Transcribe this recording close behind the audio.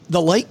the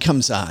light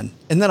comes on.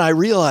 And then I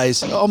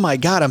realize, oh my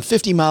God, I'm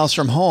 50 miles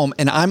from home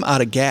and I'm out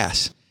of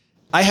gas.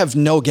 I have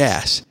no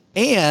gas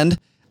and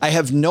I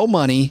have no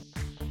money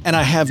and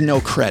I have no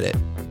credit.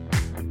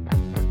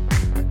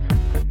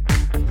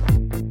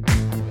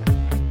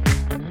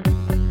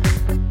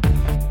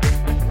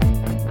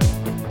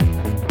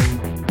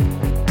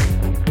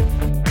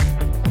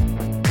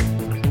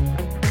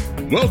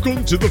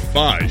 Welcome to The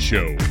Fi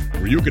Show,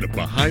 where you get a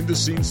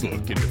behind-the-scenes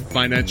look into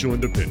financial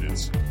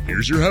independence.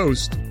 Here's your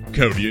host,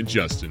 Cody and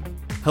Justin.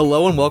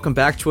 Hello and welcome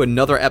back to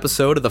another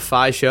episode of The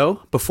Fi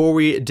Show. Before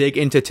we dig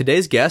into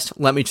today's guest,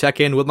 let me check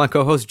in with my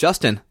co-host,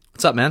 Justin.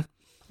 What's up, man?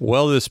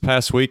 Well, this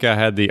past week I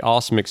had the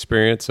awesome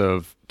experience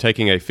of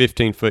taking a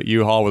 15-foot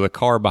U-Haul with a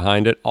car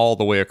behind it all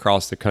the way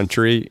across the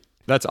country.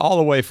 That's all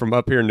the way from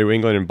up here in New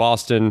England and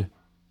Boston,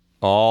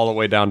 all the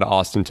way down to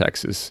Austin,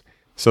 Texas.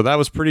 So that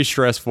was pretty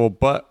stressful,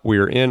 but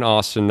we're in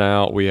Austin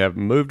now. We have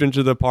moved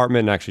into the apartment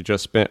and actually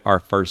just spent our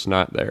first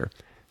night there.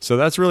 So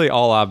that's really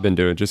all I've been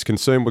doing, just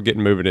consumed with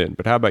getting moving in.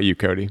 But how about you,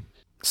 Cody?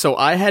 So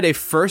I had a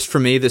first for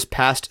me this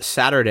past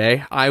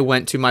Saturday. I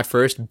went to my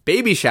first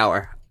baby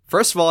shower.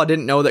 First of all, I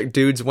didn't know that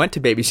dudes went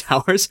to baby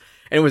showers,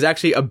 and it was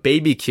actually a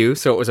baby-Q,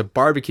 so it was a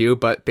barbecue,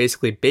 but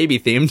basically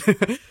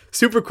baby-themed.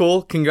 Super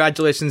cool.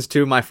 Congratulations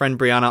to my friend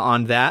Brianna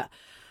on that.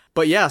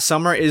 But yeah,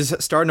 summer is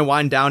starting to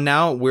wind down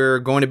now. We're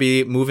going to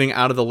be moving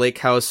out of the lake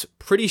house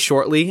pretty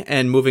shortly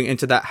and moving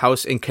into that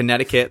house in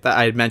Connecticut that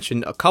I had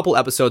mentioned a couple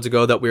episodes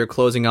ago that we were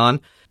closing on.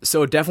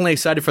 So definitely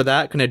excited for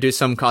that. Going to do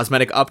some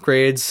cosmetic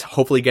upgrades,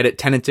 hopefully get it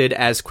tenanted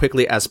as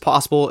quickly as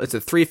possible. It's a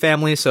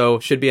 3-family, so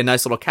should be a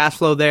nice little cash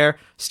flow there,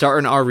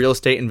 starting our real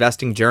estate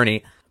investing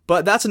journey.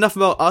 But that's enough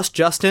about us,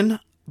 Justin.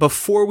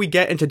 Before we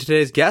get into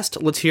today's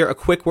guest, let's hear a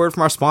quick word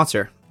from our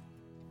sponsor.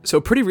 So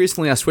pretty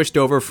recently I switched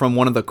over from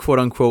one of the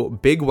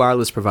quote-unquote big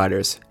wireless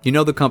providers. You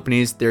know the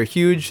companies, they're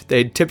huge,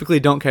 they typically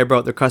don't care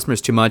about their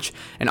customers too much,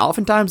 and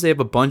oftentimes they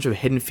have a bunch of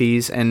hidden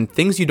fees and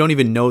things you don't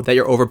even know that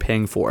you're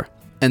overpaying for.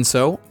 And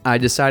so, I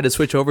decided to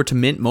switch over to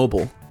Mint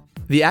Mobile.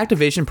 The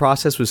activation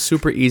process was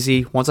super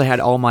easy. Once I had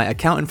all my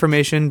account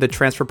information, the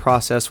transfer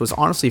process was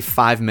honestly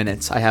 5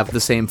 minutes. I have the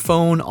same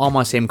phone, all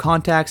my same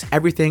contacts,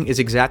 everything is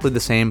exactly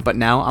the same, but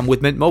now I'm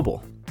with Mint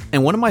Mobile.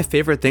 And one of my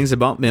favorite things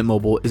about Mint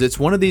Mobile is it's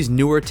one of these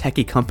newer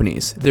techie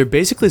companies. They're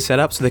basically set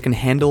up so they can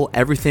handle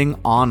everything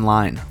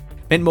online.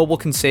 Mint Mobile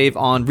can save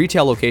on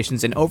retail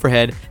locations and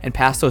overhead and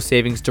pass those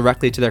savings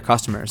directly to their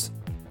customers.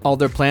 All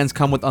their plans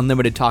come with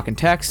unlimited talk and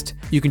text.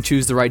 You can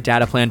choose the right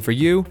data plan for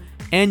you,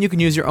 and you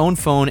can use your own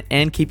phone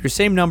and keep your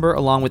same number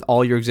along with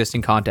all your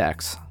existing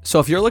contacts.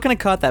 So if you're looking to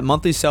cut that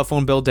monthly cell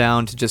phone bill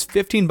down to just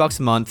 $15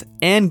 a month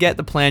and get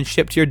the plan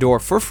shipped to your door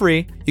for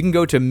free, you can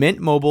go to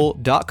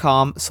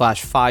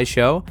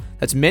mintmobile.com/FiShow.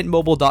 That's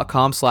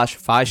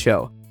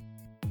mintmobile.com/FiShow.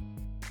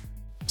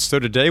 So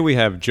today we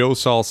have Joe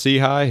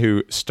Saul-Sehy,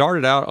 who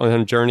started out on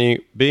a journey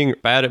being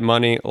bad at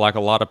money like a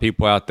lot of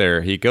people out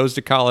there. He goes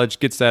to college,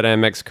 gets that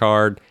Amex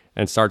card,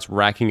 and starts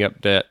racking up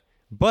debt.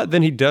 But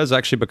then he does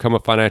actually become a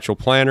financial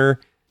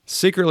planner.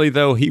 Secretly,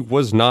 though, he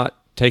was not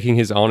taking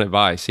his own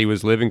advice. He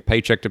was living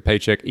paycheck to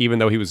paycheck, even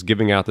though he was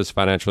giving out this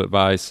financial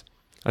advice.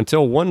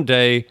 Until one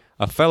day,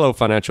 a fellow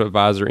financial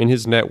advisor in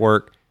his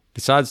network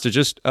decides to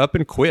just up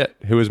and quit,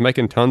 who was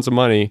making tons of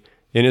money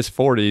in his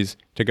 40s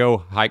to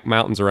go hike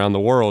mountains around the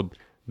world.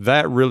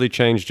 That really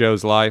changed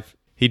Joe's life.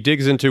 He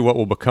digs into what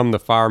will become the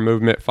FIRE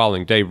movement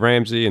following Dave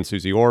Ramsey and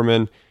Susie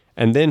Orman,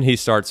 and then he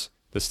starts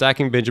the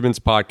Stacking Benjamins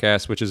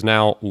podcast, which is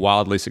now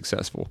wildly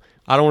successful.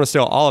 I don't want to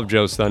steal all of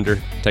Joe's thunder.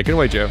 Take it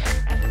away, Joe.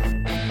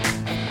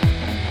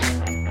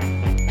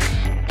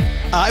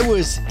 I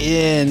was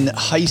in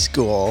high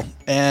school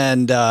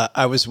and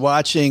I was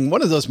watching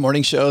one of those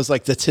morning shows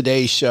like the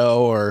Today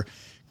Show or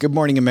Good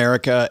Morning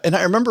America. And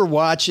I remember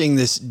watching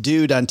this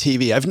dude on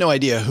TV. I have no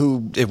idea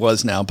who it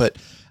was now, but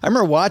I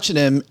remember watching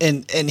him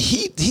and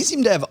he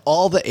seemed to have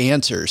all the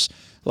answers.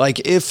 Like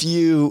if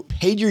you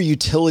paid your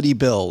utility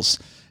bills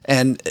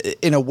and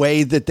in a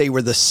way that they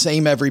were the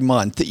same every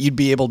month, that you'd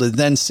be able to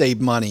then save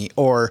money,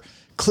 or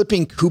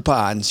clipping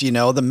coupons, you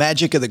know, the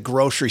magic of the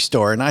grocery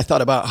store. And I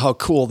thought about how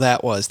cool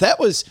that was.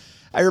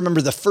 I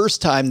remember the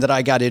first time that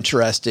I got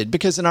interested,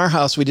 because in our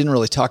house, we didn't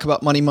really talk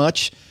about money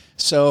much.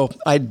 So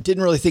I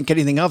didn't really think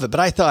anything of it. But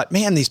I thought,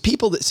 man, these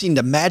people that seem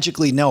to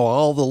magically know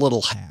all the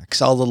little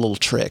hacks, all the little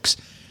tricks,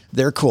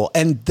 they're cool.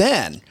 And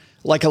then,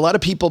 like a lot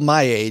of people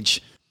my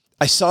age,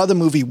 I saw the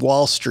movie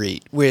Wall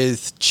Street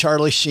with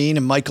Charlie Sheen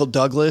and Michael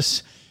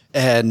Douglas,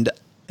 and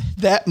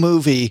that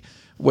movie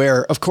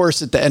where, of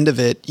course, at the end of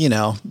it, you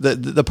know,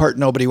 the part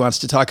nobody wants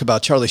to talk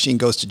about, Charlie Sheen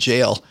goes to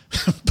jail.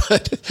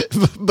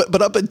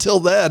 but up until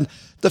then,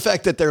 the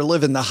fact that they're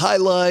living the high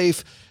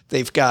life,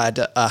 they've got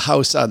a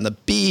house on the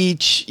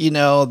beach, you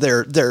know,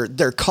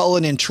 they're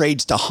calling in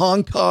trades to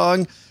Hong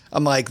Kong.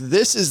 I'm like,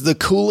 this is the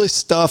coolest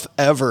stuff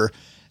ever.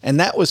 And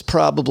that was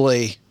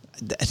probably,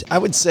 I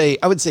would say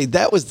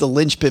that was the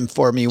linchpin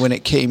for me when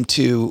it came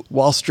to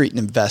Wall Street and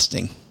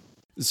investing.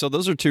 So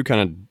those are two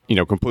kind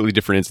of, completely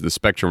different ends of the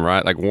spectrum,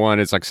 right? Like one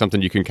is like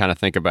something you can kind of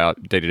think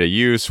about day-to-day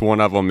use.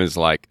 One of them is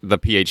like the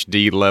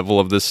PhD level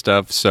of this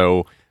stuff.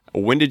 So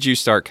When did you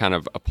start kind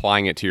of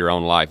applying it to your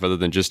own life other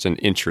than just an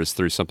interest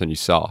through something you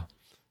saw?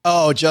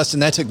 Oh, Justin,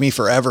 that took me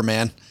forever,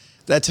 man.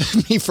 That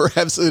took me for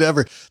absolute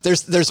ever.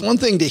 There's one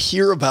thing to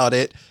hear about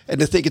it and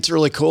to think it's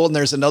really cool, and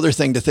there's another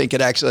thing to think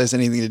it actually has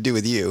anything to do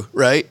with you,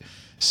 right?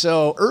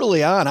 So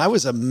early on, I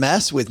was a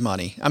mess with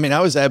money. I mean, I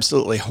was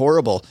absolutely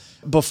horrible.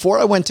 Before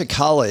I went to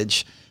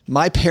college,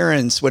 my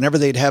parents, whenever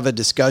they'd have a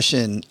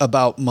discussion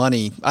about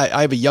money,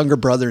 I have a younger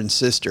brother and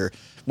sister.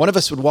 One of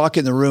us would walk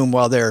in the room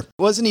while there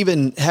wasn't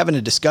even having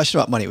a discussion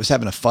about money. It was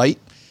having a fight.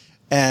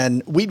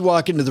 And we'd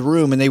walk into the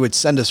room and they would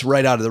send us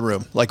right out of the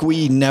room. Like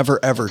we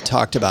never, ever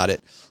talked about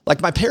it.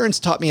 Like my parents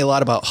taught me a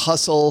lot about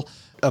hustle,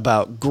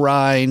 about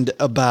grind,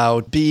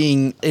 about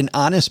being an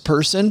honest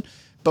person.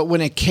 But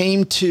when it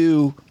came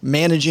to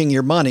managing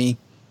your money,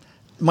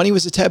 money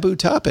was a taboo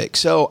topic.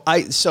 So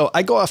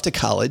I go off to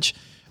college.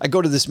 I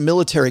go to this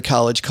military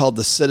college called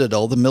the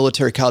Citadel, the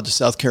Military College of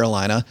South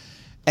Carolina.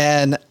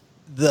 And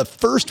the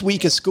first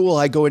week of school,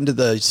 I go into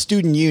the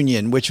student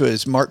union, which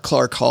was Mark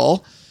Clark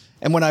Hall.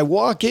 And when I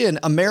walk in,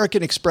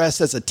 American Express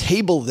has a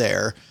table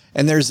there,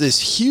 and there's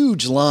this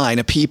huge line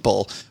of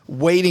people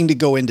waiting to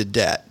go into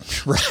debt,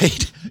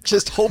 right?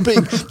 Just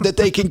hoping that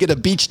they can get a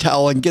beach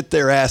towel and get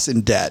their ass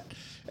in debt.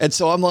 And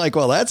so I'm like,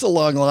 well, that's a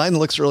long line.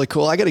 Looks really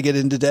cool. I got to get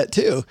into debt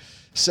too.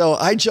 So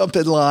I jump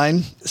in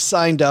line,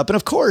 signed up. And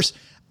of course,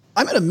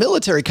 I'm at a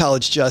military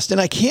college, Justin.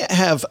 I can't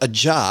have a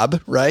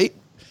job, right?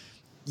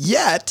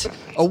 Yet,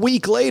 a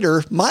week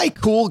later, my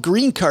cool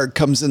green card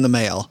comes in the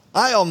mail.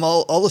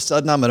 All of a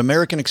sudden, I'm an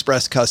American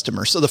Express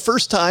customer. So the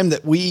first time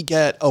that we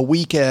get a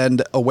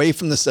weekend away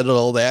from the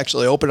Citadel, they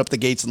actually open up the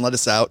gates and let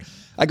us out.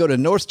 I go to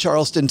North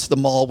Charleston to the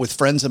mall with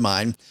friends of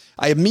mine.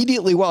 I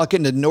immediately walk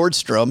into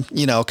Nordstrom,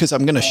 because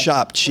I'm going to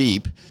shop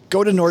cheap.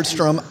 Go to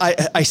Nordstrom.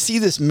 I see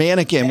this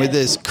mannequin with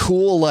this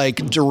cool, like,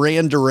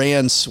 Duran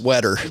Duran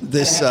sweater,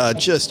 this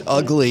just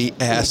ugly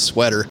ass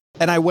sweater.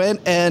 And I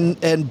went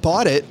and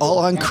bought it all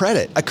on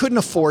credit. I couldn't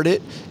afford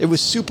it. It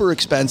was super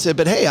expensive,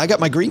 but hey, I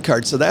got my green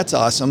card, so that's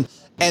awesome.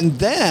 And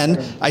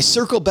then I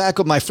circled back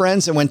with my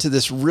friends and went to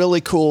this really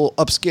cool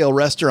upscale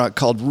restaurant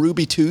called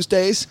Ruby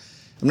Tuesdays.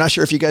 I'm not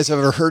sure if you guys have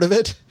ever heard of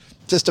it.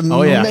 Just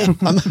amazing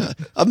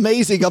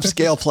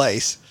upscale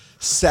place.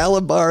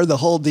 Salad bar, the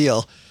whole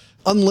deal.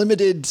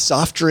 Unlimited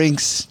soft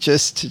drinks,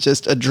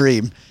 just a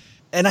dream.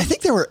 And I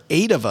think there were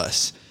 8 of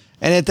us.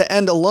 And at the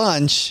end of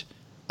lunch,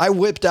 I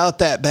whipped out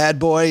that bad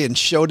boy and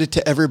showed it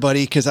to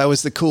everybody because I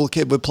was the cool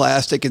kid with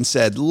plastic and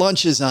said,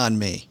 lunch is on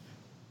me.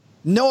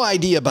 No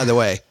idea, by the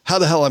way, how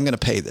the hell I'm going to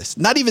pay this.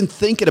 Not even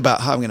thinking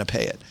about how I'm going to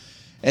pay it.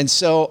 And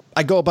so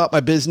I go about my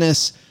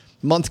business.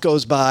 Month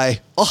goes by.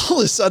 All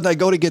of a sudden, I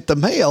go to get the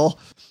mail,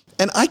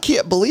 and I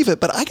can't believe it,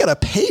 but I got to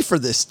pay for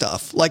this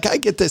stuff. Like, I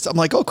get this. I'm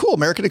like, oh, cool,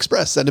 American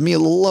Express sending me a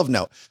little love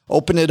note.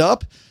 Open it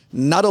up.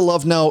 Not a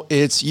love note.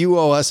 It's you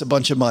owe us a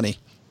bunch of money.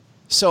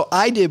 So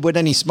I did what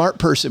any smart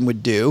person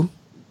would do,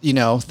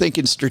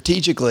 thinking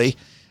strategically.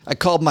 I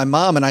called my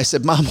mom, and I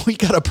said, Mom, we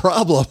got a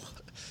problem.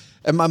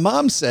 And my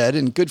mom said,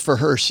 and good for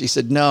her, she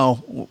said,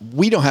 no,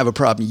 we don't have a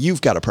problem.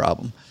 You've got a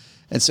problem.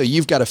 And so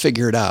you've got to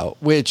figure it out,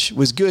 which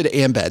was good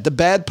and bad. The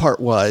bad part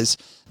was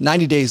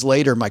 90 days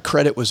later, my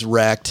credit was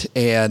wrecked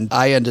and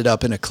I ended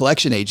up in a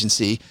collection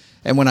agency.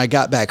 And when I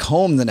got back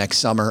home the next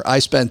summer, I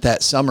spent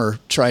that summer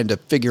trying to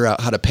figure out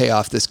how to pay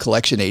off this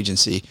collection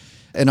agency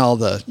and all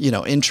the,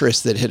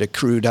 interest that had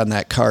accrued on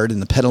that card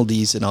and the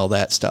penalties and all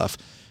that stuff.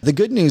 The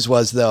good news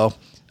was, though,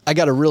 I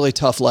got a really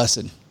tough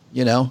lesson.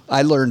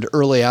 I learned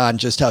early on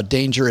just how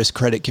dangerous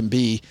credit can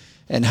be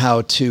and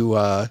how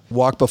to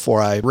walk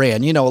before I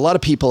ran. A lot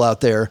of people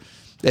out there,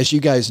 as you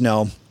guys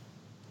know,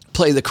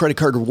 play the credit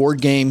card reward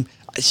game.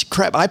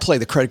 Crap, I play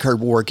the credit card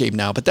reward game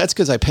now, but that's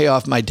because I pay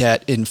off my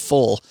debt in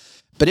full.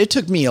 But it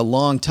took me a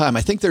long time.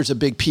 I think there's a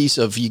big piece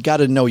of you got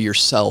to know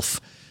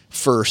yourself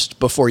first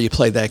before you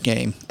play that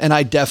game. And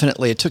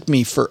it took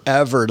me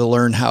forever to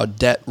learn how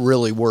debt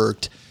really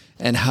worked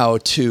and how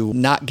to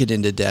not get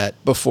into debt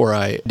before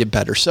I did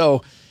better.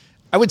 So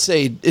I would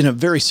say in a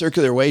very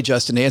circular way,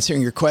 Justin,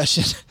 answering your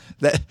question,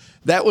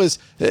 that was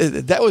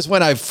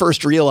when I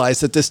first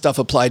realized that this stuff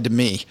applied to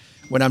me,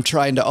 when I'm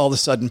trying to all of a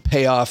sudden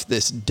pay off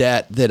this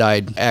debt that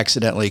I'd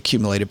accidentally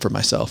accumulated for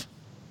myself.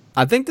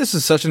 I think this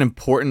is such an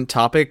important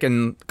topic,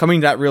 and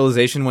coming to that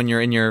realization when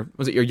you're in your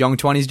young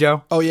 20s,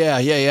 Joe? Oh,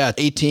 yeah.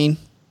 18.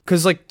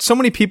 Because, so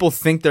many people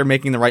think they're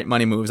making the right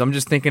money moves. I'm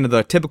just thinking of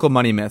the typical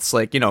money myths,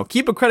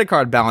 keep a credit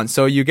card balance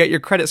so you get your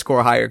credit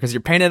score higher because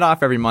you're paying it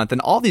off every month,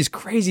 and all these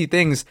crazy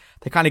things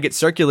that kind of get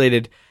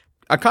circulated.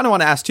 I kind of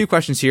want to ask 2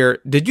 questions here.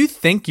 Did you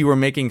think you were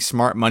making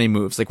smart money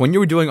moves? When you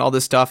were doing all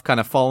this stuff, kind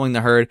of following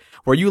the herd,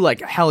 were you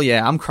like, hell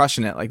yeah, I'm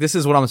crushing it. This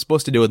is what I'm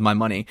supposed to do with my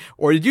money.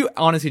 Or did you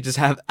honestly just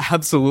have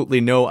absolutely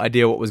no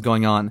idea what was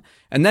going on?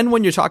 And then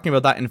when you're talking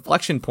about that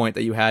inflection point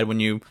that you had when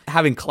you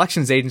having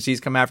collections agencies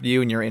come after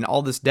you and you're in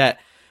all this debt,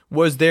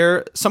 was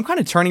there some kind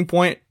of turning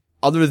point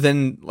other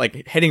than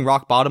hitting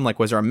rock bottom?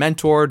 Was there a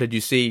mentor? Did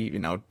you see,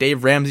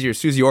 Dave Ramsey or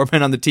Susie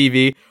Orman on the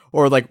TV?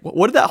 Or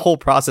what did that whole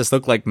process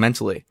look like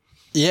mentally?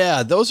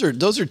 Yeah, those are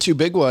 2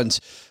 big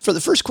ones. For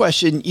the first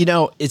question,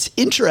 it's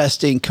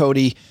interesting,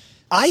 Cody,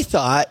 I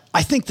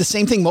think the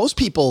same thing most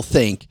people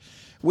think,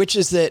 which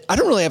is that I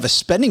don't really have a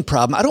spending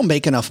problem. I don't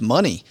make enough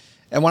money.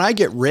 And when I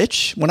get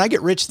rich,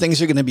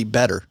 things are going to be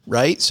better,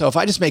 right? So if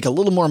I just make a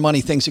little more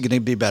money, things are going to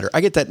be better.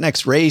 I get that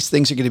next raise,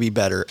 things are going to be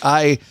better.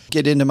 I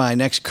get into my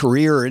next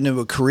career or into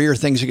a career,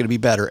 things are going to be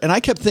better. And I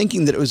kept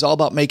thinking that it was all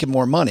about making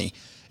more money.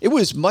 It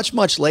was much,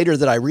 much later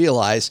that I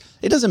realized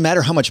it doesn't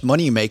matter how much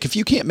money you make. If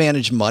you can't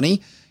manage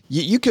money,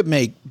 you could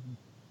make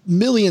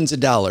millions of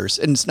dollars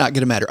and it's not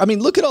going to matter. I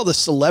mean, look at all the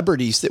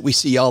celebrities that we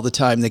see all the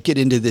time that get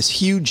into this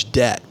huge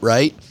debt,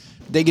 right?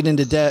 They get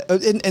into debt,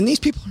 and these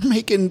people are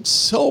making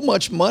so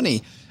much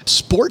money.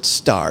 Sports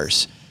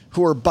stars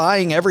who are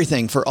buying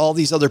everything for all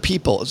these other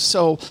people.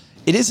 So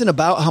it isn't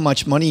about how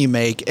much money you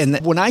make.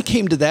 And when I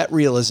came to that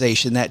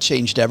realization, that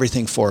changed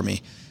everything for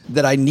me,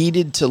 that I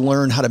needed to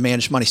learn how to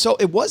manage money. So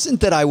it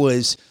wasn't that I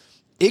was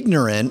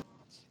ignorant,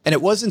 and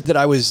it wasn't that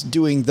I was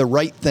doing the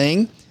right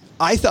thing.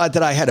 I thought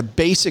that I had a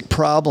basic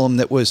problem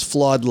that was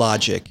flawed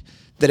logic,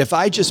 that if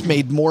I just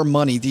made more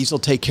money, these will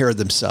take care of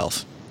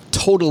themselves.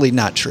 Totally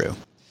not true.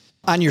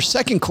 On your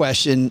second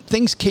question,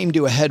 things came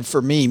to a head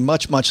for me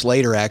much, much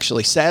later,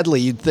 actually. Sadly,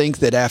 you'd think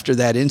that after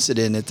that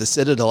incident at the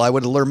Citadel, I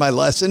would have learned my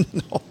lesson.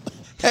 No,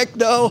 heck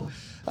no.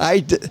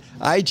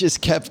 I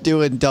just kept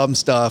doing dumb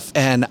stuff,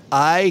 and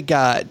I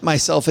got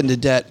myself into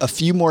debt a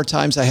few more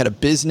times. I had a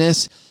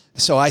business,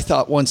 so I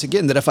thought once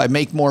again that if I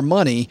make more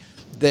money,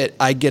 that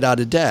I'd get out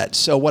of debt.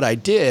 So what I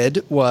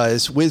did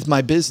was, with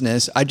my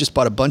business, I just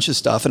bought a bunch of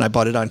stuff, and I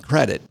bought it on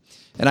credit.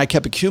 And I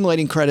kept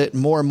accumulating credit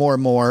more and more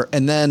and more.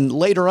 And then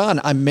later on,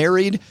 I'm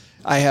married.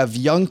 I have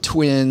young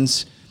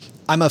twins.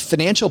 I'm a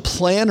financial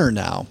planner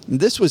now. And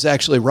this was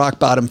actually rock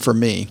bottom for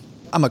me.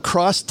 I'm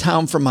across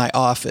town from my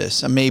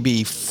office. I'm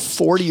maybe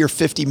 40 or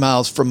 50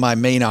 miles from my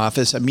main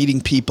office. I'm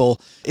meeting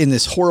people in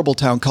this horrible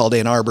town called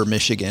Ann Arbor,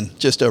 Michigan.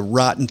 Just a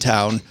rotten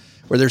town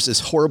where there's this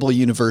horrible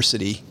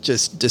university.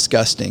 Just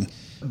disgusting.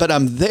 But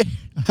I'm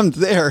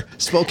there,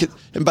 smoking.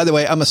 And by the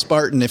way, I'm a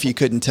Spartan, if you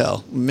couldn't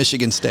tell.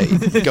 Michigan State,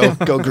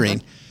 go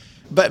green.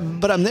 But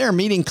I'm there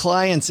meeting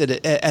clients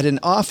at an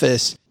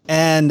office,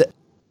 and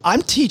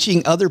I'm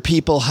teaching other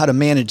people how to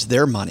manage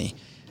their money,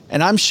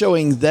 and I'm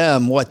showing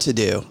them what to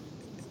do,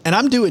 and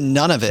I'm doing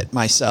none of it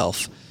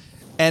myself.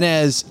 And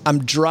as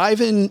I'm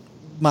driving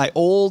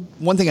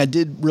one thing I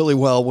did really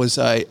well was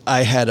I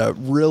had a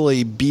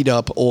really beat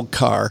up old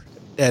car,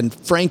 and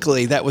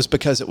frankly, that was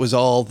because it was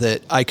all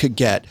that I could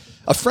get.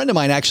 A friend of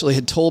mine actually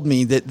had told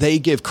me that they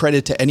give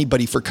credit to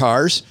anybody for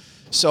cars.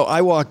 So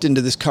I walked into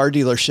this car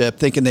dealership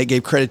thinking they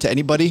gave credit to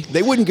anybody.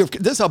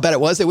 This is how bad it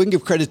was. They wouldn't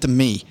give credit to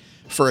me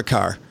for a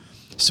car.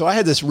 So I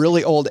had this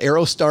really old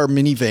Aerostar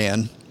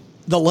minivan.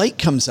 The light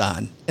comes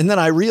on. And then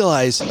I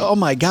realize, oh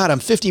my God, I'm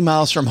 50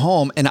 miles from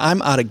home and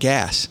I'm out of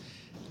gas.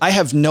 I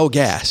have no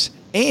gas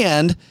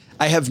and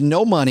I have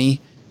no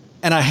money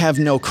and I have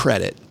no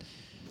credit.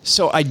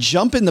 So I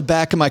jump in the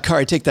back of my car,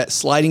 I take that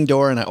sliding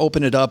door and I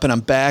open it up and I'm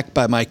back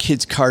by my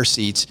kids' car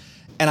seats,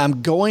 and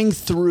I'm going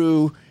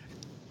through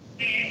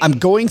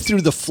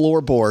the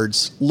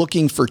floorboards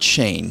looking for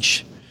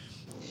change.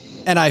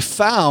 And I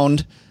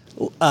found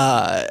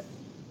I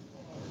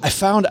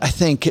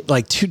think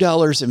like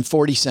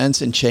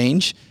 $2.40 in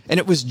change, and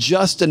it was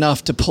just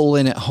enough to pull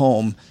in at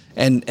home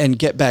and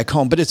get back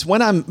home. But it's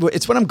when I'm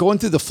going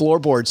through the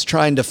floorboards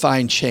trying to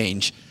find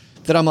change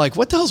that I'm like,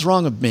 what the hell's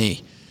wrong with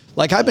me?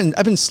 Like I've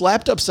been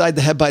slapped upside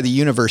the head by the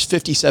universe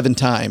 57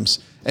 times.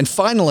 And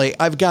finally,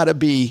 I've got to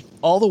be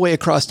all the way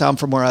across town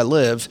from where I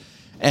live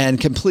and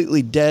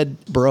completely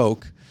dead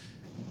broke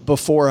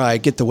before I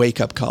get the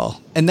wake up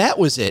call. And that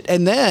was it.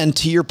 And then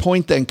to your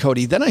point then,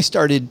 Cody, then I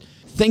started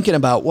thinking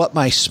about what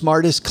my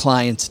smartest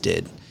clients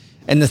did.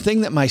 And the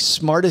thing that my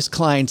smartest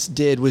clients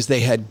did was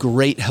they had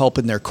great help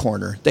in their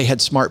corner. They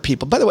had smart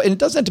people. By the way, and it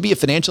doesn't have to be a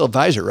financial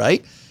advisor,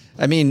 right?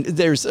 I mean,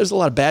 there's a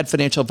lot of bad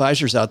financial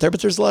advisors out there, but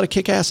there's a lot of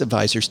kick-ass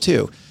advisors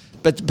too.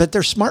 But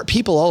they're smart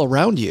people all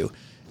around you.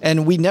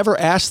 And we never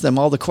ask them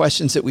all the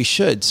questions that we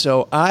should.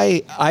 So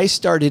I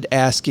started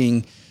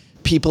asking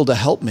people to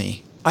help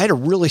me. I had a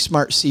really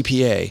smart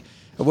CPA,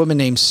 a woman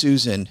named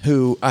Susan,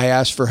 who I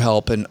asked for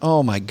help. And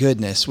oh my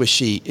goodness, was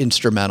she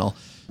instrumental.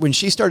 When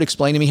she started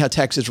explaining to me how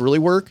taxes really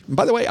work, and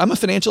by the way, I'm a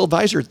financial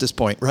advisor at this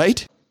point,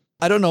 right?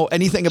 I don't know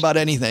anything about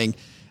anything,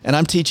 and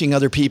I'm teaching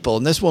other people.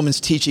 And this woman's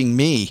teaching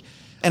me.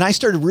 And I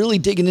started really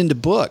digging into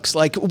books.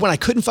 Like when I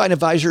couldn't find an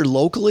advisor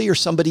locally or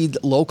somebody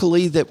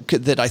locally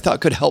that I thought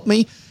could help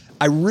me,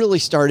 I really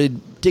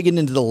started digging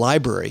into the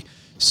library.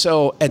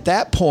 So at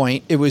that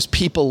point, it was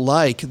people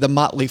like the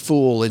Motley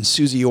Fool and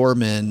Susie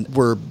Orman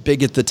were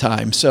big at the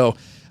time. So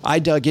I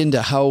dug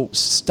into how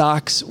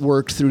stocks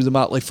worked through the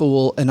Motley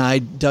Fool, and I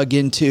dug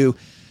into,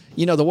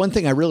 the one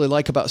thing I really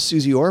like about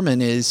Susie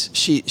Orman is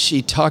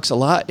she talks a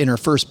lot in her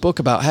first book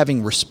about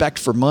having respect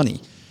for money.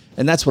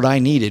 And that's what I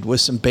needed,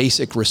 was some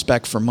basic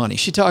respect for money.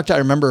 She talked, I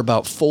remember,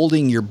 about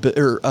unfolding your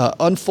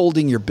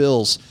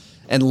bills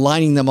and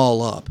lining them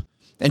all up.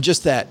 And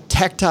just that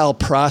tactile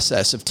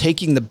process of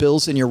taking the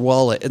bills in your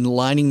wallet and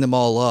lining them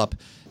all up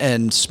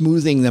and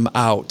smoothing them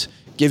out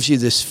gives you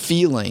this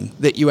feeling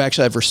that you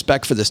actually have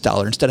respect for this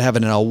dollar instead of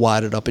having it all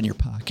wadded up in your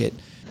pocket.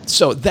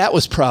 So that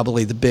was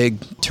probably the big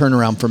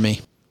turnaround for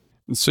me.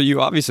 So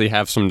you obviously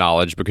have some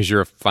knowledge because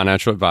you're a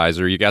financial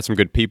advisor. You got some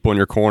good people in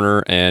your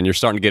corner, and you're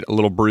starting to get a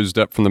little bruised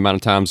up from the amount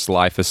of times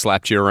life has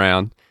slapped you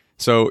around.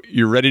 So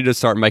you're ready to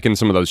start making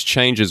some of those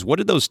changes. What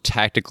did those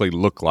tactically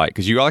look like?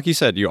 Because like you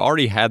said, you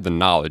already had the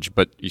knowledge,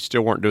 but you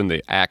still weren't doing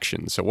the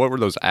actions. So what were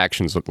those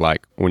actions look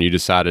like when you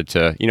decided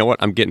to, you know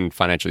what, I'm getting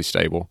financially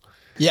stable?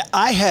 Yeah,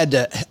 I had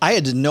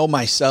to know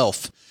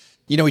myself.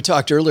 We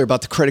talked earlier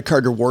about the credit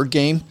card reward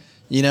game,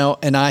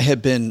 and I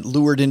had been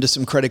lured into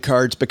some credit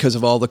cards because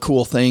of all the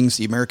cool things,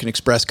 the American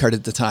Express card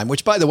at the time,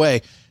 which, by the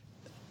way,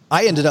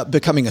 I ended up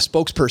becoming a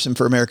spokesperson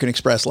for American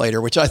Express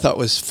later, which I thought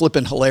was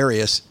flippin'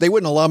 hilarious. They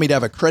wouldn't allow me to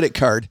have a credit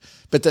card,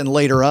 but then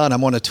later on,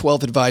 I'm one of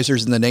 12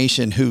 advisors in the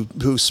nation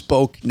who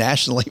spoke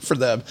nationally for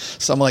them.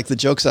 So I'm like, the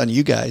joke's on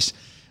you guys.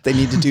 They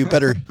needed to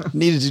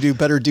do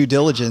better due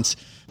diligence.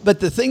 But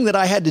the thing that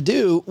I had to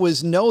do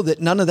was know that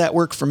none of that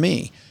worked for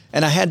me.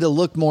 And I had to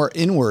look more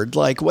inward,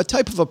 like what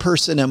type of a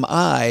person am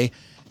I?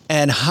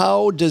 And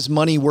how does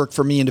money work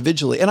for me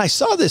individually? And I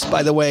saw this,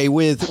 by the way,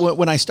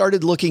 when I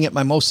started looking at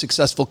my most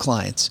successful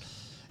clients.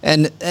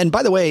 And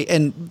by the way,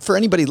 and for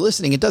anybody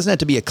listening, it doesn't have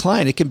to be a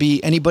client. It can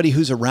be anybody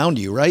who's around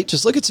you, right?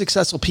 Just look at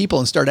successful people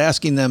and start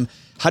asking them,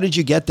 how did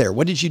you get there?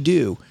 What did you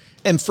do?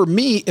 And for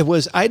me,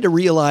 I had to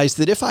realize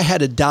that if I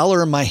had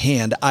 $1 in my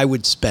hand, I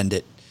would spend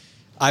it.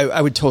 And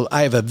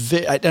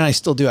I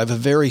still do. I have a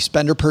very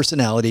spender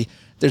personality.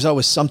 There's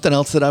always something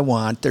else that I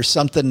want. There's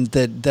something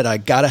that I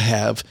got to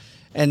have.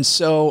 And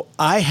so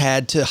I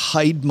had to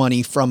hide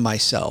money from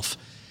myself.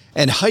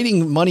 And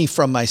hiding money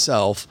from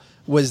myself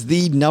was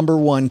the number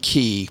one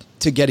key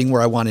to getting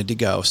where I wanted to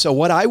go. So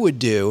what I would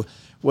do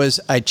was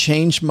I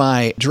changed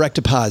my direct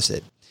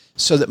deposit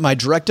so that my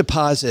direct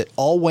deposit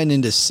all went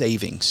into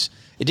savings.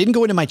 It didn't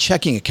go into my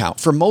checking account.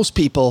 For most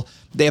people,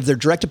 they have their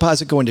direct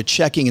deposit go into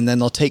checking and then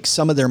they'll take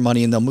some of their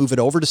money and they'll move it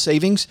over to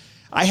savings.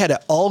 I had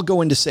it all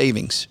go into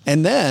savings.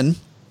 And then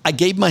I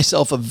gave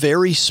myself a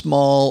very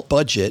small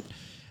budget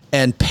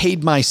and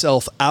paid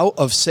myself out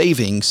of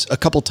savings a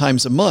couple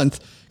times a month,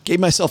 gave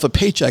myself a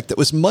paycheck that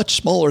was much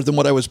smaller than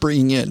what I was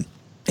bringing in.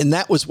 And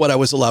that was what I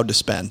was allowed to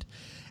spend.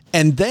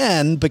 And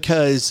then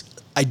because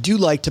I do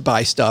like to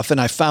buy stuff and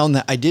I found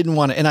that I didn't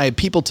want to, and I had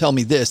people tell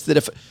me this,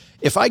 that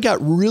if I got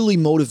really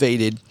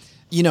motivated,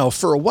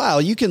 for a while,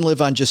 you can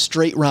live on just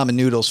straight ramen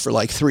noodles for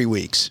like 3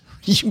 weeks.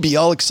 You can be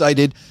all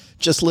excited,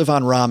 just live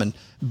on ramen.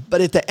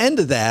 But at the end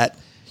of that,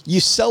 you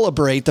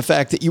celebrate the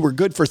fact that you were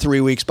good for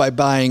 3 weeks by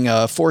buying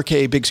a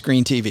 4K big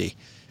screen TV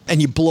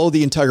and you blow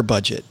the entire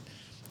budget.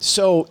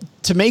 So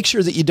to make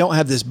sure that you don't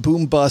have this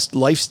boom bust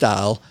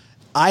lifestyle,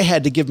 I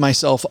had to give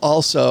myself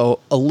also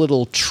a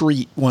little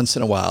treat once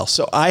in a while.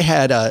 So I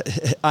had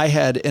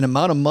an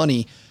amount of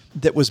money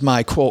that was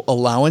my quote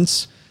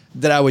allowance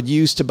that I would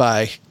use to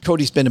buy.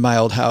 Cody's been to my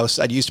old house.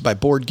 I'd use to buy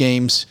board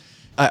games.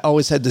 I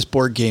always had this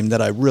board game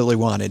that I really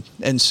wanted.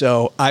 And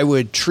so I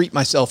would treat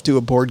myself to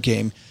a board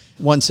game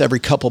once every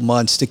couple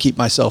months to keep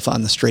myself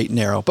on the straight and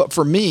narrow. But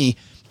for me,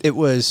 it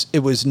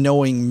was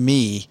knowing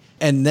me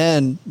and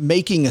then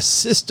making a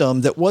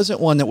system that wasn't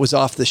one that was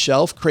off the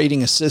shelf,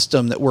 creating a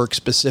system that works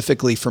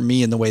specifically for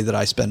me in the way that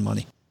I spend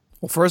money.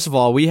 Well, first of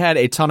all, we had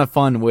a ton of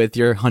fun with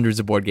your hundreds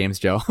of board games,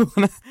 Joe,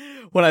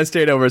 when I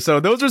stayed over. So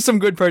those are some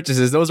good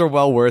purchases. Those are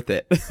well worth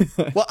it.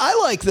 Well, I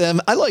like them.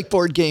 I like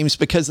board games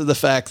because of the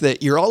fact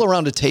that you're all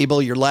around a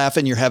table, you're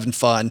laughing, you're having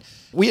fun.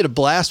 We had a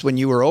blast when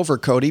you were over,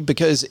 Cody,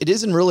 because it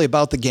isn't really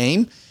about the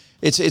game.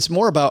 It's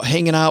more about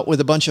hanging out with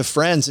a bunch of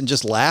friends and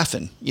just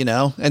laughing,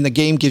 and the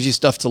game gives you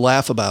stuff to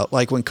laugh about,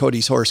 like when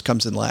Cody's horse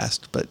comes in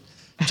last, but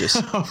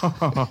just...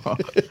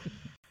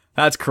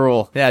 That's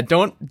cruel. Yeah,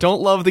 don't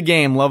love the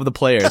game, love the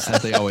players,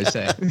 as they always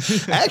say.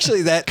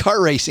 Actually, that car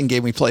racing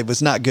game we played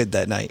was not good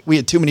that night. We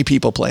had too many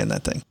people playing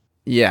that thing.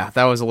 Yeah,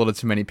 that was a little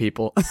too many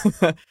people.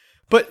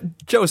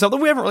 But Joe, something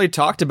we haven't really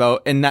talked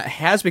about, and that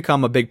has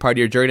become a big part of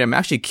your journey, I'm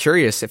actually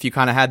curious if you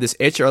kind of had this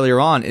itch earlier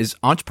on, is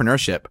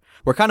entrepreneurship.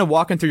 We're kind of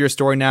walking through your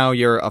story now.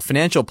 You're a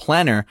financial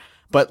planner,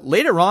 but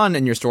later on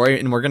in your story,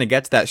 and we're going to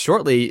get to that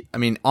shortly, I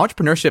mean,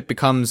 entrepreneurship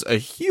becomes a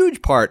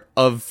huge part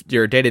of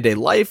your day-to-day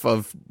life,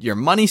 of your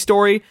money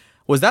story.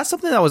 Was that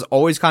something that was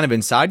always kind of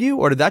inside you,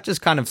 or did that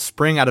just kind of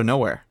spring out of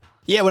nowhere?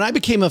 Yeah, when I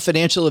became a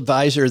financial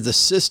advisor, the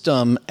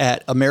system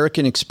at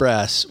American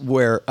Express,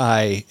 where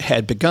I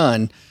had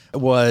begun,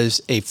 was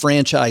a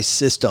franchise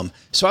system.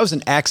 So I was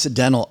an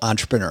accidental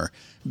entrepreneur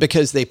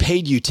because they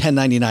paid you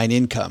 1099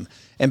 income.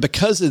 And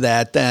because of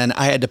that, then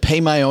I had to pay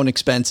my own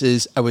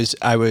expenses. I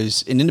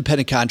was an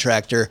independent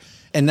contractor,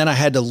 and then I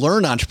had to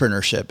learn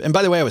entrepreneurship. And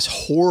by the way, I was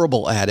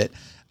horrible at it.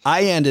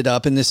 I ended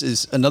up, and this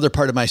is another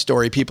part of my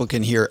story people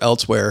can hear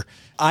elsewhere,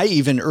 I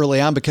even early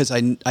on, because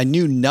I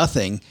knew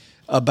nothing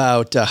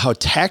about how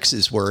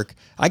taxes work,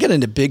 I got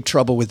into big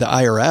trouble with the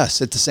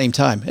IRS at the same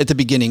time, at the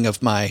beginning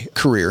of my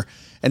career.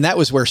 And that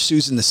was where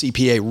Susan, the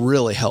CPA,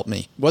 really helped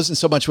me. It wasn't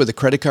so much with the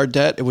credit card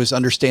debt, it was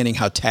understanding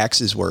how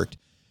taxes worked.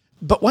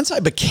 But once I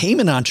became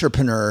an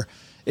entrepreneur,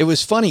 It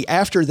was funny.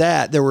 After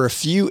that, there were a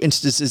few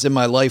instances in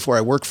my life where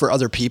I worked for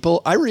other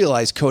people. I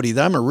realized, Cody,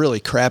 that I'm a really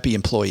crappy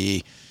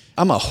employee.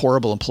 I'm a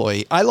horrible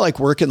employee. I like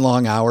working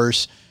long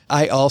hours.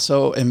 I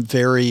also am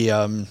very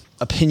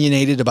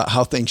opinionated about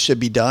how things should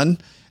be done.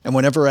 And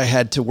whenever I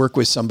had to work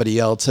with somebody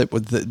else,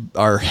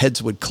 our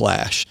heads would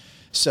clash.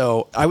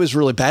 So I was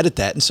really bad at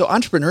that. And so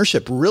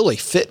entrepreneurship really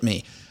fit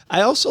me.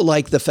 I also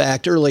like the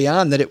fact early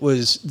on that it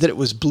was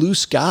blue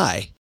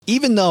sky.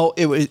 Even though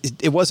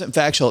it wasn't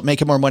factual,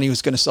 making more money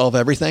was going to solve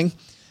everything,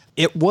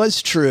 it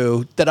was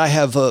true that I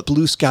have a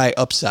blue sky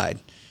upside.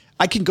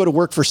 I can go to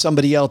work for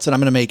somebody else and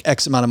I'm going to make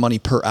X amount of money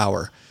per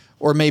hour,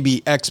 or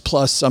maybe X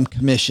plus some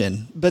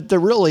commission. But there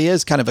really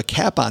is kind of a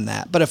cap on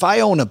that. But if I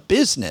own a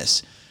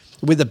business,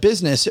 with a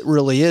business, it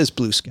really is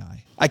blue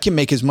sky. I can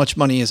make as much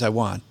money as I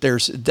want.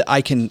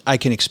 I can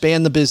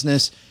expand the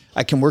business.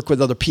 I can work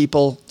with other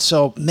people.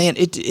 So, man,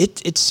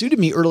 it suited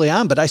me early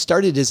on, but I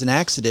started as an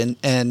accident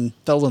and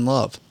fell in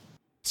love.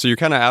 So you're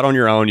kind of out on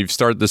your own. You've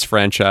started this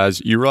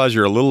franchise. You realize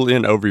you're a little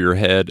in over your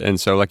head.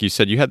 And so, like you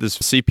said, you had this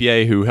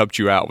CPA who helped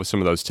you out with some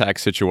of those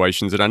tax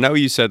situations. And I know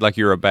you said like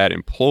you're a bad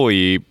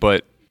employee,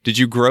 but did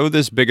you grow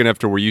this big enough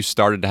to where you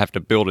started to have to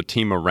build a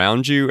team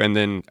around you? And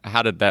then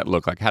how did that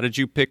look like? How did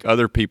you pick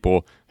other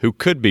people who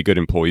could be good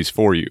employees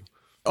for you?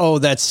 Oh,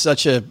 that's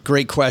such a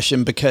great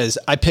question, because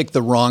I picked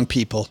the wrong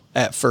people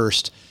at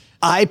first.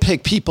 I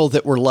picked people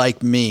that were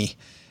like me.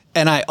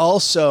 And I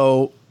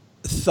also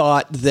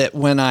thought that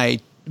when I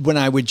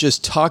would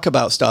just talk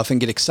about stuff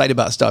and get excited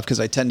about stuff, because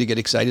I tend to get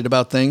excited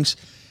about things,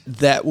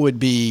 that would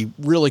be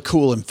really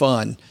cool and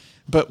fun.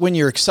 But when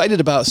you're excited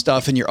about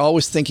stuff and you're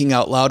always thinking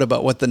out loud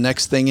about what the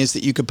next thing is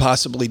that you could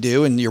possibly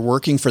do, and you're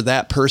working for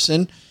that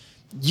person,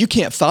 you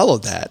can't follow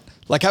that.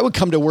 Like, I would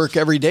come to work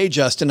every day,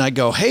 Justin, I'd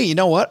go, hey, you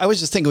know what? I was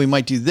just thinking we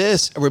might do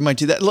this or we might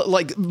do that.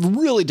 Like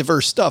really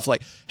diverse stuff.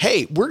 Like,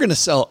 hey, we're going to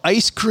sell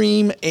ice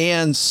cream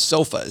and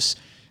sofas.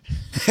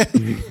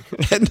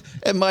 and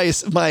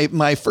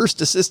my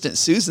first assistant,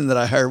 Susan, that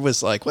I hired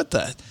was like, what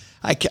the,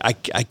 I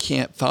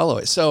can't follow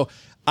it. So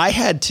I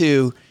had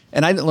to,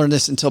 and I didn't learn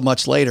this until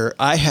much later,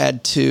 I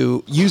had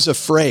to use a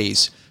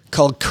phrase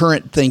called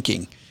current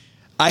thinking.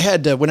 I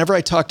had to, whenever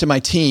I talked to my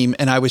team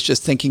and I was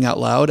just thinking out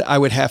loud, I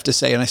would have to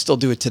say, and I still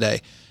do it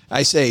today,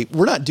 I say,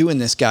 we're not doing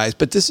this, guys,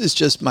 but this is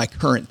just my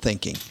current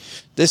thinking.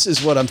 This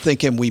is what I'm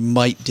thinking we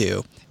might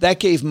do. That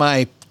gave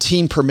my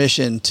team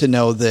permission to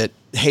know that,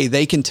 hey,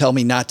 they can tell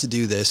me not to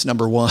do this,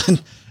 number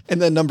one.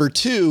 And then number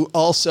two,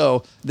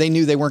 also, they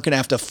knew they weren't going to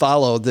have to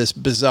follow this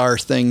bizarre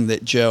thing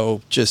that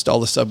Joe just all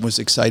of a sudden was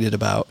excited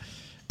about.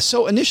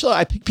 So initially,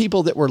 I picked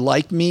people that were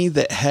like me,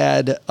 that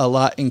had a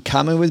lot in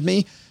common with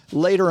me.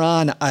 Later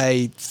on,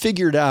 I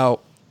figured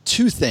out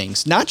two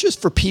things, not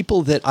just for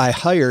people that I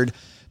hired,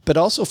 but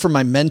also for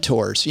my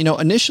mentors. You know,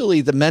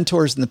 initially, the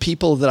mentors and the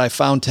people that I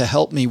found to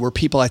help me were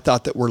people I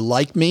thought that were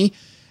like me.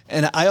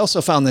 And I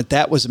also found that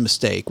that was a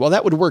mistake. Well,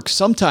 that would work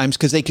sometimes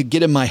because they could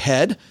get in my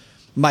head.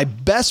 My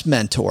best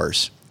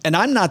mentors, and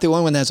I'm not the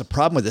only one that has a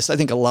problem with this, I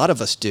think a lot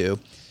of us do,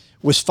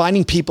 was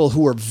finding people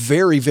who are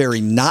very,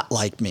 very not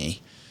like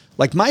me.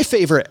 Like, my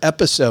favorite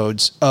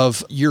episodes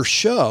of your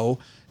show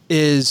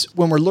is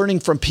when we're learning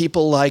from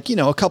people like, you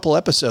know, a couple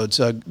episodes,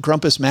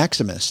 Grumpus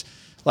Maximus.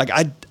 Like,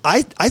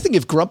 I think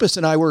if Grumpus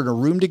and I were in a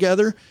room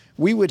together,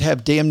 we would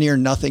have damn near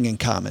nothing in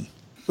common.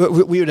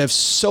 We would have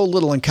so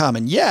little in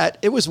common. Yet,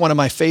 it was one of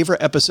my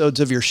favorite episodes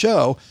of your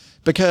show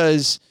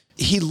because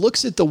he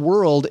looks at the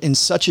world in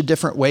such a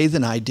different way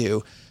than I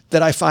do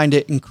that I find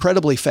it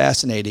incredibly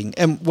fascinating.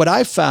 And what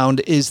I've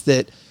found is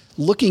that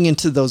looking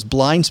into those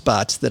blind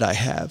spots that I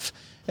have,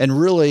 and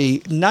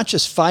really not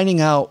just finding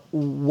out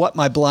what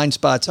my blind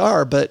spots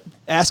are, but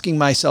asking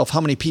myself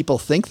how many people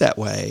think that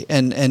way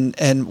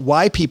and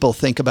why people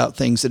think about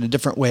things in a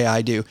different way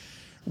I do,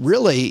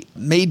 really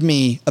made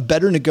me a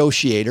better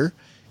negotiator.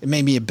 It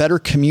made me a better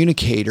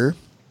communicator,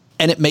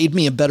 and it made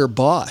me a better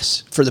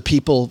boss for the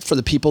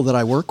people that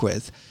I work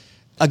with.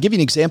 I'll give you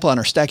an example. On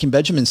our Stacking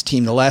Benjamins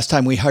team, the last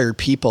time we hired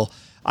people,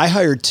 I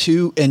hired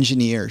 2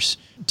 engineers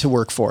to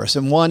work for us.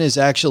 And one is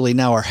actually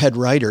now our head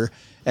writer,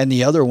 and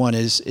the other one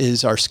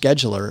is our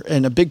scheduler.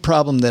 And a big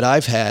problem that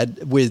I've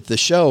had with the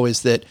show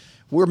is that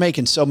we're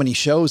making so many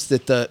shows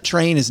that the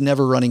train is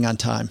never running on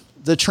time.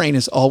 The train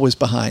is always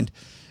behind.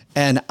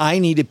 And I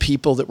needed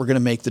people that were going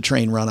to make the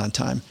train run on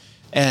time.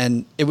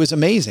 And it was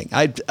amazing.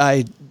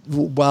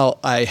 While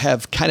I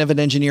have kind of an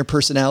engineer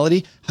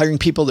personality, hiring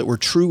people that were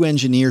true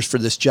engineers for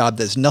this job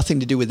that has nothing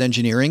to do with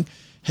engineering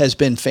has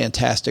been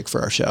fantastic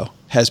for our show,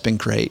 has been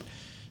great.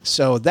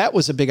 So that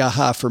was a big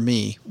aha for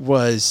me,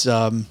 was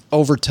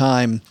over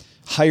time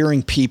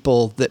hiring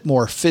people that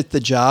more fit the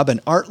job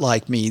and aren't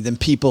like me than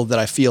people that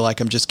I feel like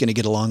I'm just going to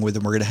get along with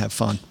and we're going to have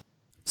fun.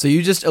 So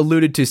you just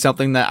alluded to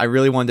something that I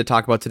really wanted to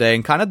talk about today,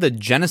 and kind of the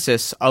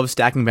genesis of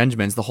Stacking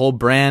Benjamins, the whole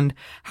brand,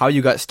 how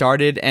you got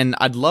started. And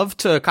I'd love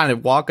to kind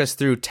of walk us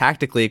through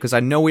tactically, because I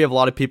know we have a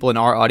lot of people in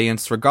our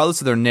audience,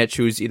 regardless of their niche,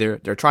 who's either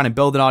they're trying to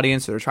build an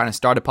audience or they're trying to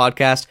start a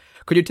podcast.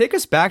 Could you take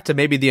us back to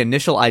maybe the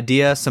initial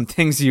idea, some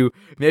things you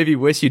maybe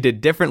wish you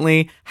did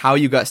differently, how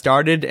you got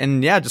started,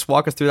 and yeah, just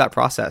walk us through that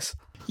process.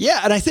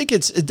 Yeah, and I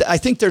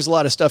think there's a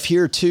lot of stuff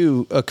here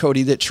too,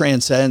 Cody, that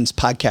transcends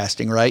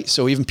podcasting, right?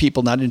 So even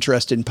people not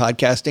interested in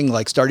podcasting,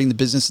 like starting the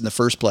business in the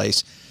first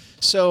place.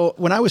 So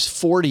when I was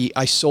 40,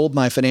 I sold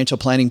my financial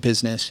planning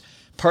business,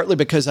 partly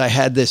because I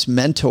had this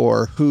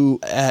mentor who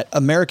at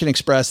American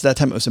Express, at that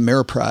time it was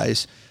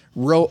Ameriprise,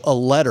 wrote a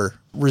letter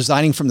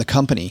resigning from the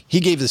company.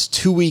 He gave this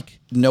 2-week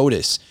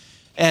notice.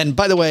 And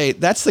by the way,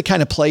 that's the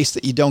kind of place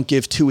that you don't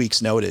give 2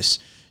 weeks notice.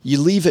 You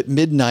leave at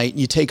midnight and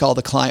you take all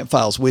the client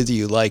files with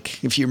you.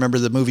 Like if you remember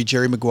the movie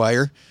Jerry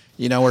Maguire,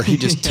 where he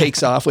just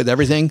takes off with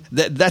everything.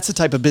 That's the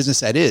type of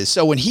business that is.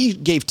 So when he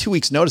gave 2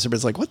 weeks notice,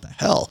 everybody's like, what the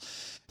hell?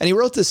 And he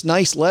wrote this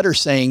nice letter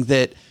saying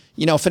that,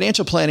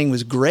 financial planning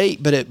was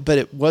great, but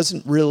it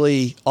wasn't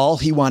really all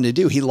he wanted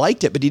to do. He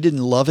liked it, but he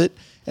didn't love it.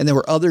 And there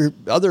were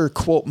other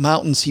quote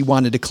mountains he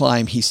wanted to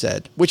climb, he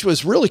said, which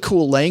was really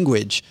cool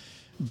language.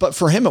 But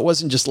for him, it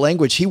wasn't just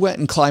language. He went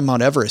and climbed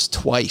Mount Everest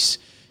twice,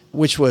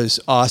 which was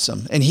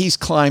awesome. And he's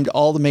climbed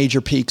all the major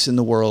peaks in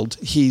the world.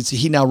 He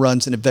now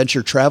runs an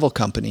adventure travel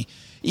company,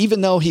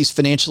 even though he's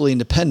financially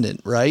independent,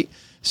 right?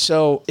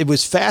 So it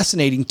was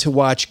fascinating to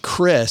watch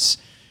Chris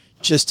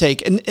just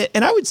take, and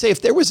I would say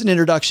if there was an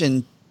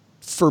introduction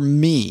for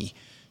me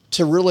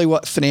to really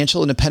what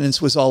financial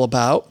independence was all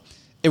about,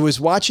 it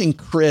was watching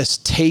Chris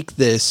take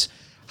this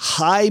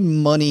high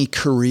money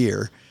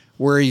career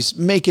where he's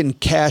making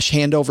cash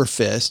hand over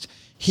fist.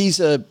 He's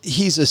a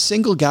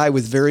single guy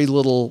with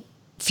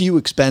few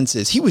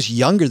expenses. He was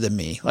younger than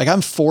me. Like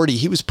I'm 40,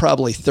 he was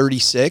probably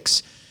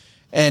 36.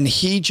 And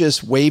he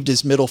just waved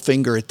his middle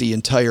finger at the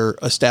entire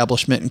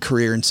establishment and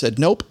career and said,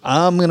 nope,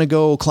 I'm going to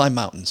go climb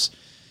mountains.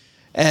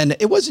 And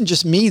it wasn't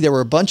just me. There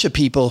were a bunch of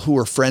people who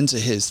were friends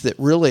of his that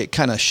really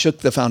kind of shook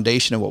the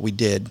foundation of what we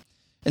did.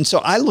 And so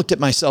I looked at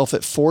myself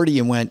at 40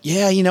 and went,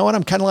 yeah, you know what?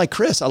 I'm kind of like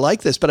Chris. I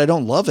like this, but I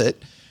don't love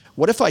it.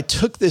 What if I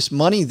took this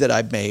money that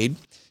I made?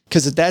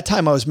 Because at that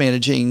time I was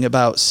managing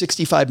about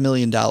 $65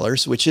 million,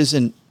 which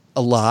isn't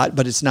a lot,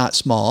 but it's not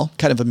small,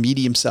 kind of a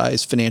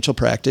medium-sized financial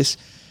practice.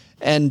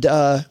 And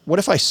what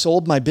if I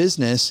sold my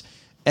business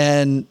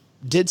and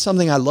did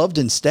something I loved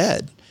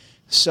instead?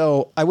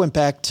 So I went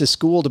back to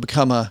school to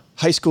become a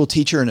high school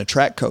teacher and a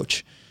track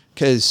coach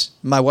because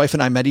my wife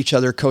and I met each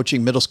other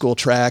coaching middle school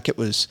track. It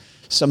was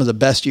some of the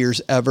best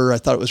years ever. I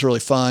thought it was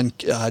really fun.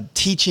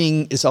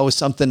 Teaching is always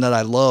something that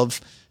I love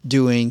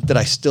doing, that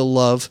I still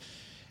love.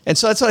 And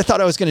so that's what I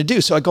thought I was going to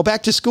do. So I go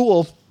back to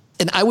school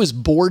and I was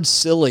bored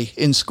silly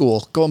in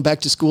school, going back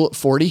to school at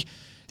 40.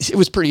 It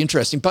was pretty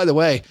interesting. By the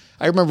way,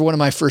 I remember one of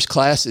my first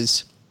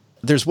classes,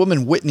 there's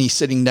woman Whitney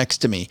sitting next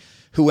to me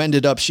who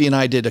ended up, she and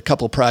I did a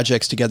couple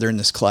projects together in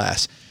this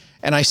class.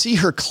 And I see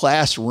her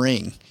class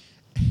ring.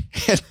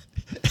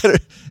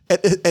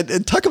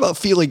 And talk about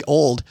feeling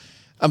old.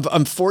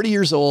 I'm 40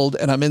 years old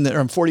and I'm in there.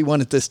 I'm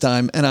 41 at this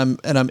time. And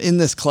I'm in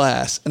this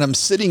class and I'm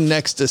sitting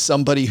next to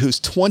somebody who's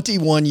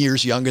 21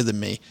 years younger than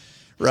me.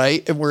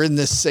 Right. And we're in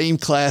this same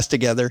class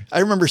together. I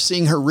remember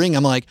seeing her ring.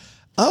 I'm like,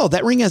 oh,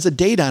 that ring has a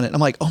date on it. I'm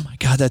like, oh my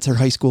God, that's her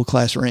high school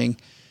class ring.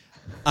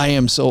 I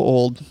am so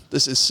old.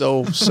 This is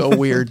so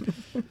weird.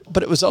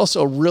 But it was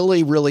also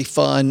really, really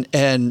fun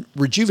and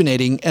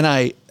rejuvenating. And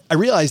I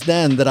realized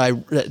then that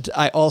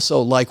I also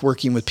like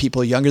working with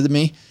people younger than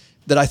me,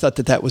 that I thought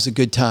that was a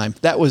good time.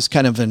 That was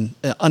kind of an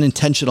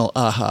unintentional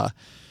aha.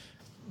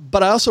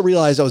 But I also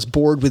realized I was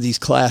bored with these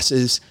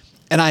classes.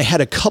 And I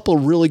had a couple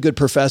really good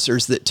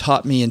professors that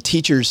taught me, and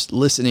teachers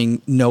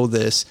listening know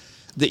this,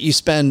 that you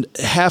spend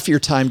half your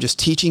time just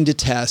teaching to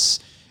tests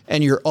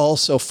and you're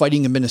also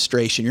fighting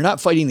administration. You're not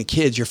fighting the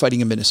kids, you're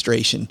fighting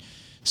administration.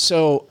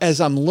 So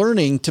as I'm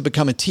learning to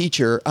become a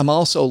teacher, I'm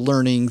also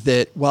learning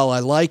that while I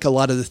like a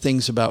lot of the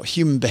things about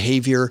human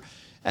behavior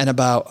and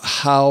about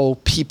how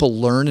people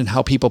learn and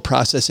how people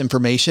process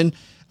information,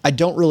 I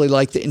don't really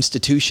like the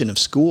institution of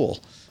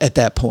school at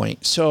that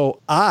point. So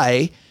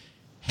I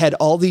had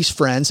all these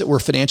friends that were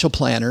financial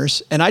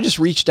planners, and I just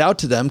reached out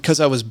to them because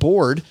I was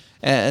bored,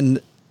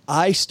 and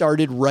I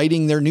started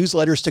writing their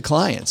newsletters to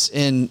clients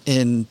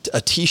in a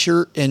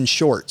t-shirt and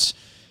shorts.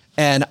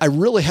 And I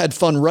really had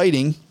fun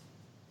writing.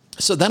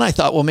 So then I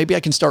thought, well, maybe I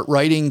can start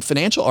writing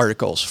financial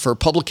articles for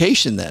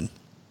publication then.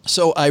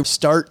 So I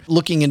start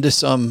looking into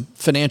some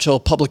financial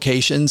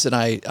publications, and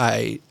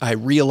I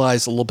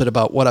realized a little bit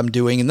about what I'm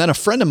doing. And then a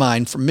friend of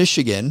mine from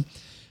Michigan,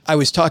 I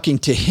was talking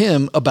to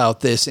him about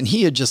this, and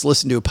he had just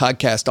listened to a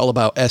podcast all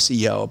about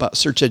SEO, about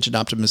search engine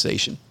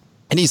optimization.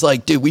 And he's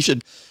like, dude, we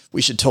should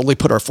totally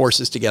put our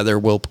forces together.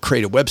 We'll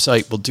create a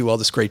website. We'll do all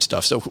this great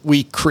stuff. So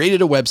we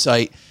created a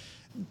website.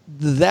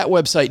 That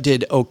website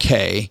did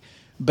okay,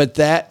 but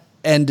that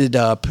ended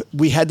up,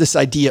 we had this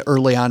idea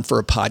early on for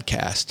a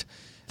podcast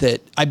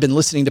that I've been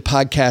listening to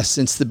podcasts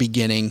since the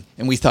beginning.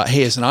 And we thought,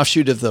 hey, as an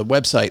offshoot of the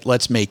website,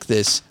 let's make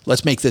this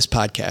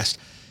podcast.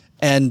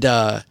 And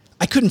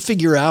I couldn't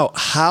figure out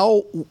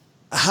how,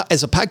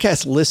 as a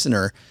podcast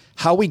listener,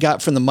 how we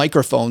got from the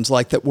microphones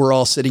like that we're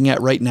all sitting at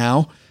right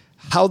now,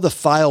 how the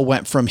file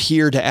went from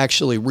here to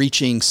actually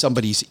reaching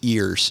somebody's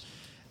ears.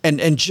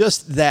 And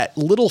just that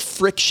little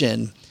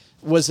friction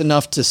was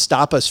enough to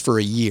stop us for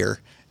a year.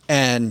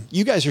 And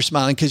you guys are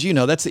smiling because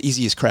that's the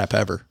easiest crap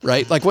ever,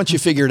 right? Like once you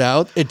figure it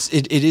out, it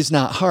is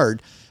not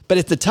hard. But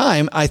at the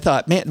time, I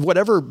thought, man,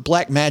 whatever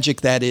black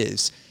magic that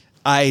is,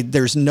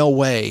 there's no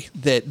way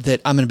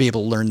that I'm going to be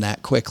able to learn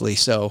that quickly.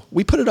 So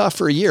we put it off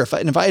for a year. If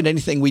I had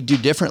anything we'd do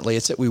differently,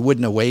 it's that we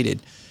wouldn't have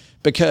waited,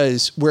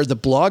 because where the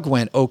blog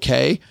went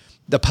okay,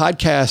 the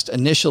podcast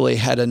initially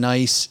had a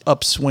nice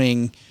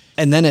upswing,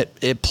 and then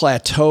it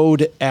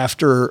plateaued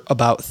after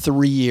about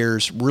 3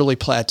 years, really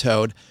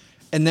plateaued.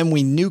 And then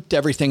we nuked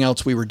everything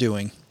else we were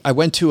doing. I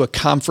went to a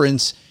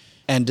conference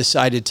and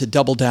decided to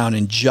double down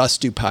and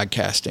just do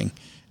podcasting.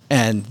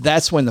 And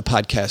that's when the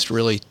podcast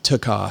really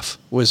took off,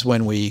 was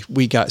when we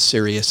got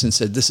serious and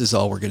said, this is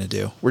all we're going to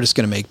do. We're just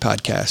going to make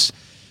podcasts.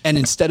 And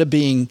instead of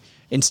being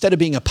a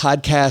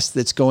podcast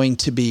that's going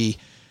to be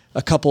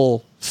a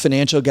couple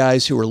financial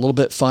guys who are a little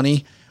bit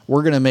funny,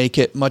 we're going to make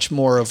it much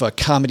more of a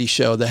comedy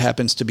show that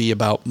happens to be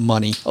about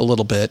money a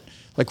little bit.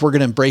 Like, we're going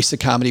to embrace the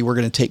comedy. We're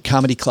going to take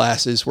comedy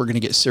classes. We're going to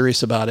get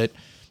serious about it.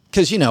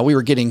 Because, we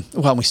were getting,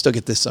 we still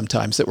get this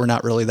sometimes, that we're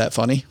not really that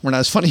funny. We're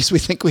not as funny as we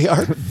think we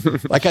are.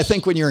 Like, I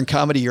think when you're in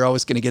comedy, you're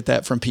always going to get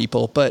that from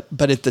people. But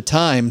at the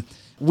time,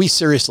 we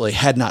seriously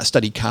had not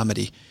studied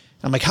comedy.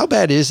 I'm like, how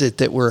bad is it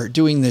that we're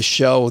doing this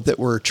show that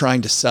we're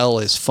trying to sell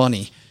as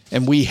funny,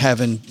 and we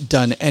haven't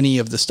done any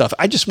of the stuff?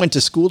 I just went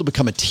to school to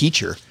become a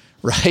teacher,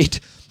 right?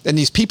 And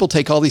these people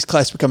take all these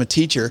classes to become a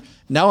teacher.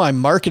 Now I'm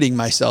marketing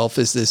myself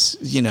as this,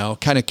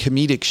 kind of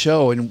comedic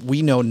show, and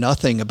we know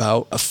nothing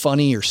about a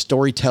funny or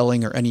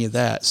storytelling or any of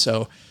that.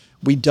 So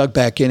we dug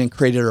back in and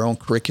created our own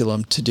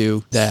curriculum to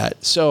do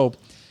that. So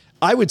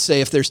I would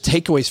say if there's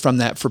takeaways from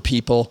that for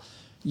people,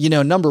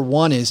 number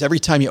one is every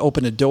time you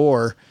open a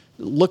door,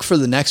 look for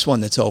the next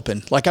one that's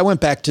open. Like, I went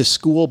back to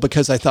school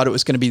because I thought it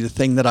was going to be the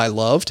thing that I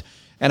loved.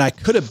 And I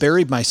could have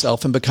buried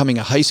myself in becoming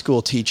a high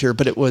school teacher,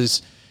 but it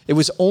was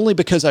only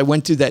because I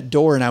went through that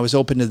door and I was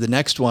open to the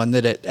next one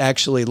that it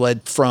actually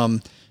led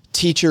from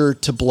teacher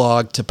to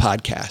blog to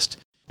podcast.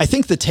 I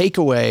think the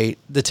takeaway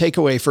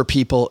for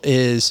people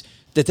is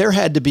that there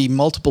had to be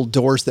multiple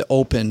doors that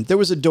opened. There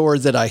was a door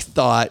that I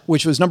thought,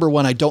 which was number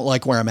one, I don't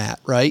like where I'm at,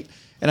 right?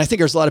 And I think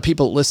there's a lot of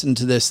people that listen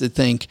to this that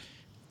think,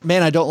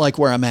 man, I don't like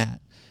where I'm at.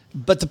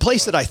 But the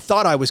place that I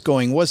thought I was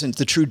going wasn't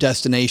the true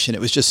destination.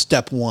 It was just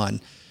step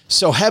one.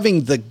 So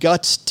having the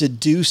guts to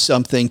do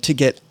something to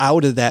get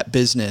out of that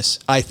business,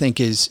 I think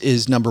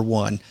is number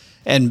one,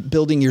 and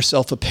building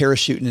yourself a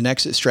parachute and an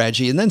exit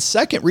strategy. And then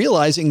second,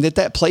 realizing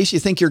that place you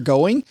think you're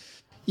going,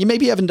 you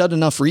maybe haven't done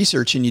enough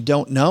research and you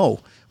don't know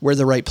where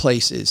the right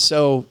place is.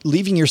 So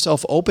leaving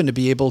yourself open to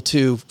be able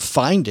to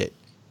find it.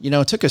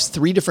 It took us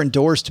 3 different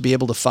doors to be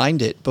able to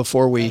find it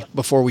before we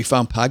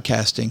found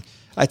podcasting.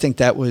 I think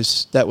that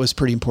was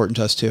pretty important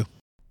to us too.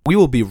 We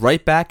will be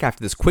right back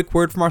after this quick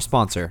word from our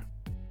sponsor.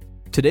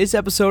 Today's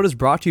episode is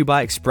brought to you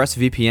by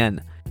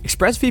ExpressVPN.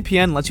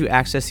 ExpressVPN lets you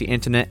access the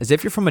internet as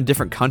if you're from a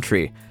different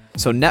country.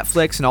 So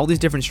Netflix and all these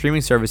different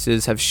streaming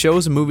services have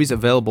shows and movies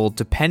available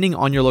depending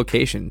on your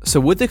location. So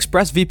with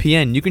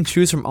ExpressVPN, you can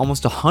choose from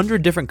almost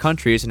 100 different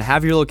countries and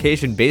have your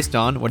location based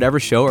on whatever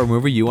show or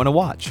movie you want to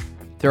watch.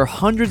 There are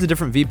hundreds of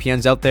different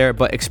VPNs out there,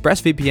 but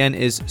ExpressVPN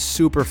is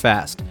super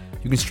fast.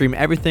 You can stream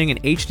everything in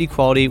HD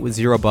quality with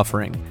zero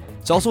buffering.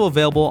 It's also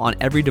available on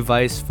every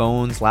device,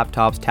 phones,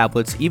 laptops,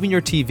 tablets, even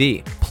your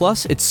TV.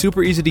 Plus, it's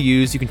super easy to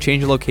use. You can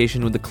change your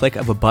location with the click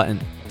of a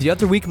button. The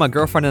other week, my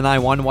girlfriend and I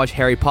wanted to watch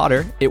Harry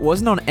Potter. It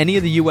wasn't on any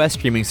of the US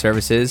streaming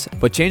services,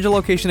 but change the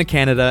location to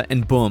Canada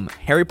and boom,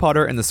 Harry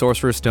Potter and the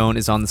Sorcerer's Stone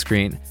is on the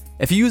screen.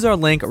 If you use our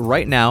link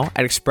right now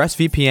at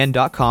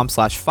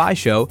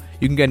expressvpn.com/FIShow,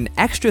 you can get an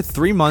extra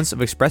 3 months of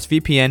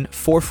ExpressVPN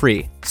for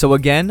free. So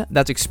again,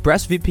 that's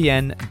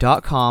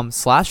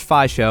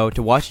expressvpn.com/FIShow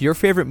to watch your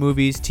favorite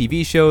movies,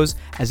 TV shows,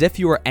 as if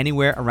you were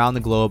anywhere around the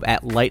globe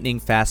at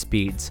lightning fast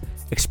speeds.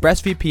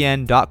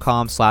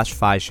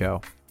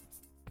 expressvpn.com/FIShow.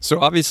 So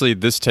obviously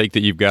this take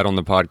that you've got on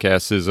the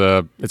podcast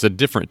it's a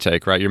different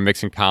take, right? You're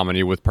mixing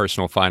comedy with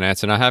personal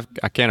finance, and I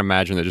can't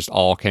imagine that just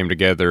all came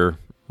together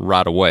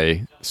right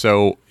away.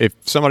 So if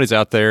somebody's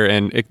out there,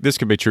 and this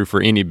could be true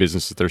for any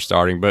business that they're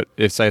starting, but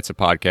if say it's a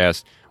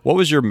podcast, what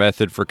was your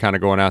method for kind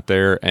of going out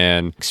there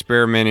and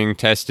experimenting,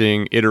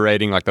 testing,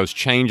 iterating, like those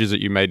changes that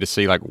you made to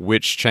see like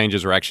which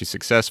changes are actually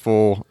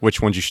successful,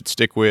 which ones you should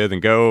stick with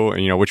and go,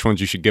 and which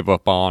ones you should give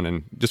up on,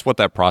 and just what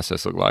that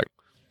process looked like?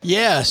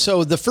 Yeah.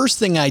 So the first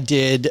thing I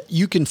did,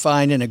 you can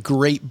find in a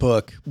great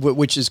book,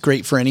 which is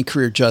great for any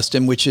career,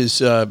 Justin, which is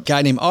a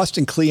guy named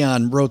Austin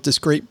Kleon wrote this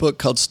great book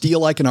called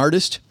Steal Like an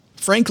Artist.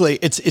 Frankly,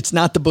 it's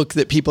not the book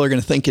that people are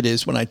going to think it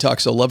is when I talk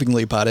so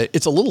lovingly about it.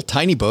 It's a little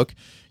tiny book.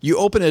 You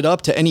open it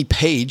up to any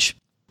page.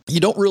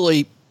 You don't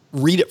really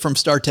read it from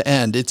start to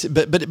end.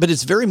 But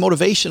it's very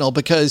motivational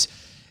because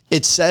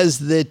it says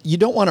that you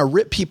don't want to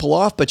rip people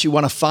off, but you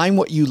want to find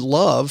what you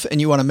love and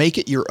you want to make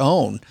it your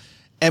own.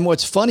 And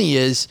what's funny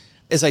is,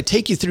 as I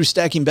take you through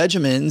Stacking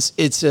Benjamins,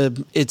 it's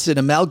an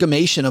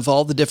amalgamation of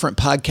all the different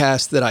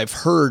podcasts that I've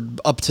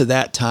heard up to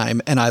that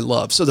time and I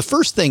love. So the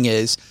first thing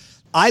is,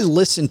 I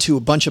listened to a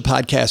bunch of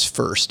podcasts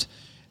first.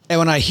 And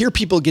when I hear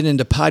people get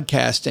into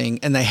podcasting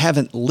and they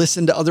haven't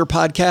listened to other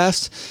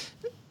podcasts,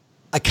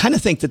 I kind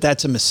of think that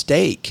that's a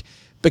mistake,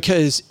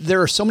 because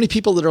there are so many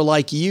people that are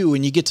like you,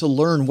 and you get to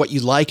learn what you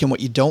like and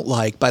what you don't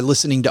like by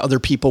listening to other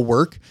people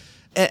work.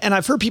 And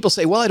I've heard people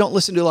say, well, I don't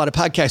listen to a lot of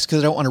podcasts because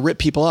I don't want to rip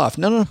people off.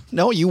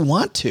 No, you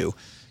want to.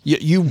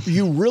 You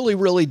really,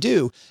 really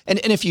do.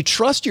 And if you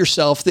trust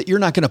yourself that you're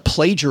not going to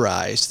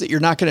plagiarize, that you're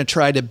not going to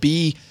try to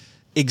be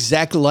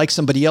exactly like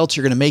somebody else,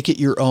 you're going to make it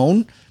your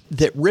own,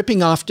 that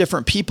ripping off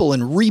different people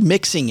and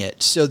remixing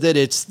it so that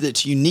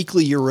that's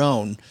uniquely your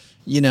own,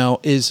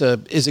 is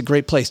a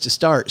great place to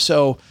start.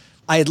 So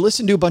I had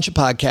listened to a bunch of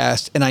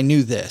podcasts, and I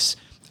knew this.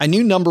 I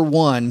knew, number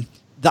one,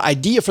 the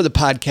idea for the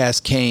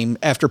podcast came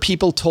after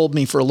people told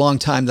me for a long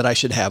time that I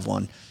should have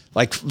one.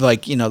 Like,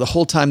 the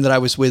whole time that I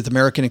was with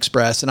American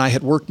Express and I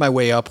had worked my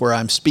way up where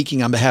I'm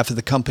speaking on behalf of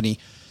the company,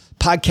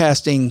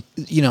 podcasting,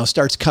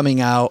 starts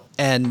coming out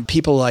and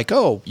people are like,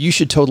 oh, you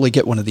should totally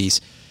get one of these.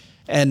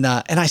 And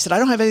I said, I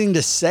don't have anything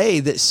to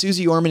say that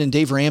Susie Orman and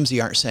Dave Ramsey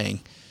aren't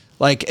saying.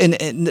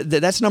 And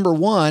that's number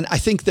one. I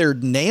think they're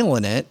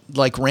nailing it.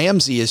 Like,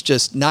 Ramsey is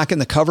just knocking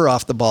the cover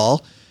off the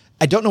ball.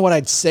 I don't know what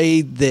I'd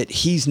say that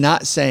he's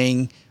not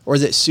saying or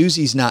that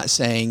Susie's not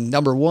saying,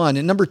 number one.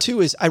 And number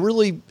two is I'm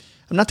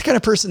not the kind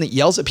of person that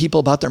yells at people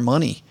about their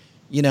money,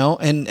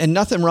 and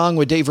nothing wrong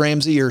with Dave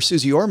Ramsey or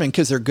Susie Orman,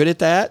 because they're good at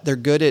that. They're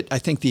good at, I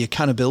think, the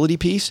accountability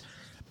piece,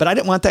 but I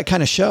didn't want that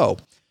kind of show.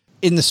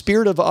 In the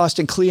spirit of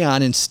Austin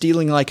Kleon and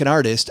stealing like an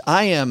artist,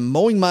 I am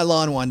mowing my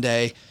lawn one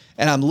day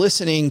and I'm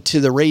listening to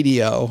the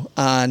radio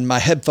on my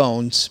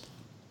headphones,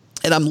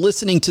 and I'm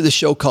listening to the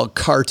show called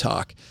Car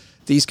Talk.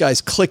 These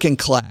guys, Click and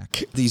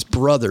Clack, these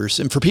brothers.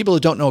 And for people who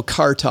don't know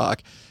Car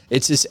Talk,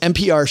 it's this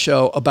NPR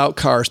show about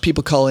cars.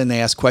 People call in, they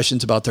ask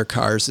questions about their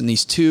cars, and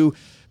these two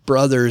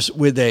brothers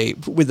with a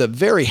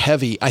very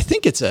heavy, I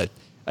think it's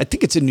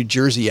a New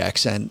Jersey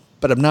accent,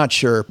 but I'm not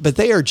sure. But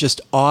they are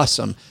just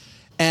awesome.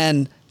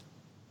 And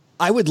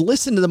I would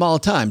listen to them all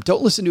the time.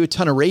 Don't listen to a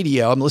ton of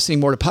radio. I'm listening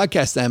more to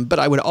podcasts then, but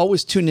I would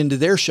always tune into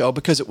their show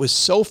because it was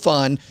so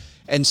fun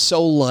and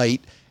so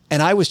light.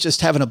 And I was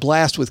just having a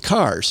blast with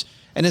cars.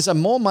 And as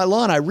I'm mowing my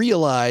lawn, I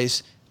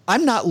realize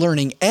I'm not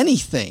learning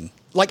anything.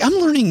 Like, I'm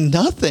learning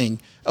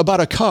nothing about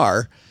a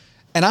car,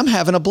 and I'm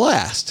having a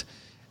blast.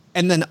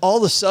 And then all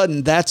of a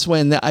sudden, that's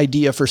when the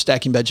idea for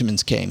Stacking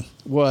Benjamins came,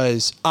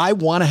 was I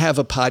want to have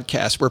a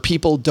podcast where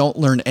people don't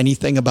learn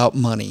anything about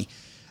money.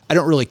 I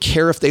don't really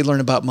care if they learn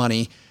about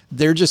money.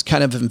 They're just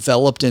kind of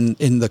enveloped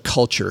in the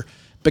culture.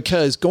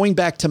 Because going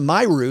back to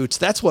my roots,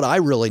 that's what I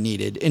really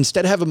needed.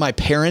 Instead of having my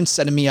parents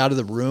sending me out of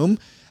the room,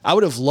 I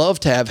would have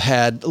loved to have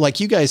had, like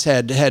you guys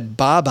had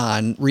Bob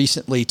on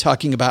recently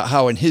talking about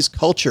how in his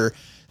culture,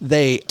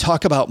 they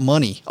talk about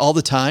money all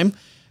the time.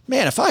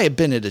 Man, if I had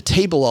been at a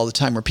table all the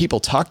time where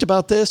people talked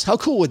about this, how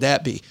cool would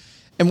that be?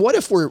 And what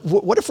if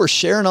we're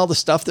sharing all the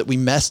stuff that we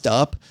messed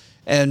up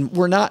and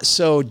we're not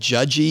so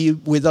judgy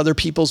with other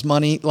people's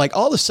money? Like,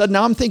 all of a sudden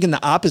now I'm thinking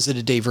the opposite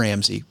of Dave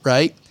Ramsey,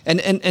 right?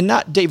 And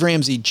not Dave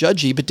Ramsey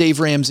judgy, but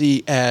Dave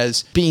Ramsey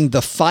as being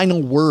the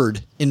final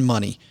word in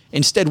money.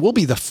 Instead, we'll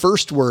be the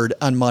first word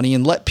on money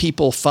and let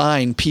people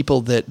find people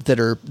that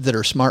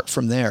are smart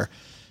from there.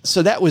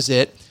 So that was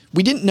it.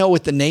 We didn't know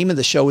what the name of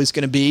the show was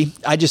going to be.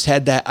 I just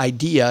had that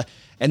idea.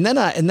 And then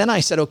I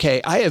said,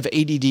 okay, I have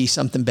ADD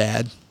something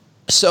bad.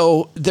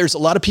 So there's a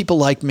lot of people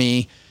like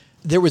me.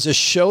 There was a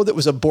show that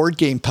was a board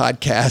game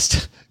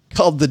podcast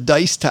called The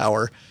Dice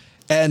Tower.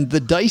 And The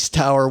Dice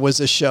Tower was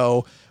a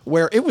show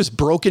where it was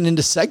broken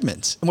into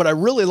segments. And what I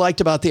really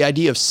liked about the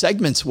idea of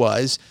segments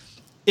was,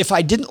 if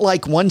I didn't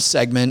like one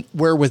segment,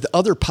 where with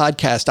other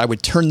podcasts, I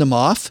would turn them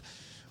off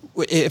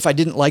if I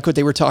didn't like what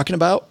they were talking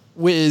about.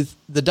 With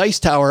the Dice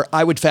Tower,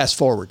 I would fast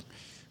forward,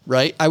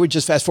 right? I would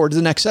just fast forward to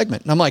the next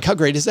segment. And I'm like, how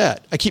great is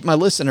that? I keep my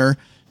listener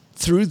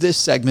through this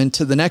segment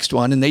to the next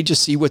one, and they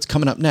just see what's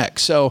coming up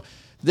next. So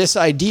this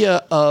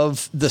idea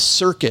of the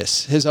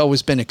circus has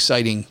always been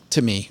exciting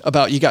to me.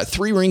 About, you got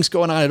 3 rings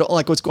going on. I don't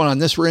like what's going on in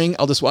this ring.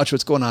 I'll just watch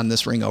what's going on in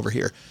this ring over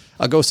here.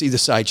 I'll go see the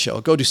sideshow.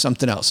 I'll go do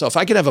something else. So if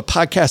I could have a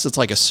podcast that's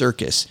like a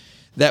circus,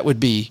 that would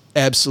be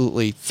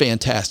absolutely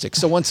fantastic.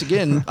 So once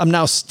again, I'm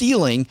now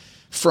stealing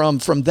from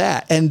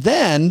that. And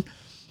then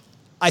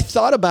I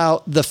thought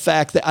about the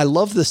fact that I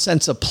love the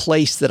sense of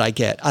place that I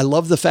get. I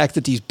love the fact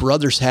that these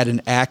brothers had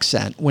an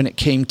accent when it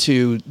came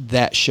to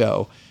that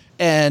show.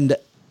 And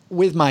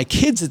with my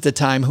kids at the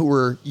time who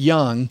were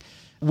young,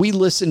 we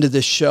listened to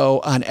this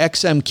show on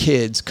XM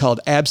Kids called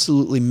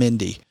Absolutely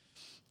Mindy.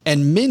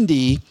 And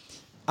Mindy,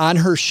 on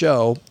her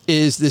show,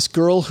 is this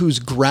girl who's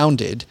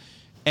grounded,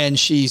 and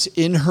she's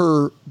in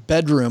her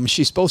bedroom.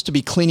 She's supposed to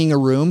be cleaning a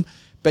room,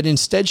 but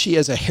instead she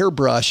has a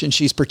hairbrush and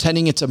she's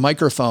pretending it's a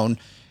microphone,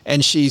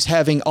 and she's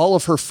having all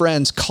of her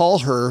friends call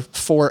her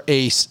for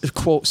a,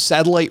 quote,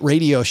 satellite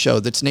radio show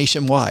that's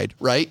nationwide,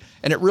 right?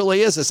 And it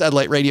really is a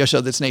satellite radio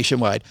show that's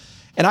nationwide.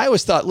 And I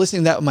always thought,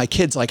 listening to that with my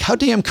kids, like, how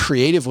damn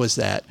creative was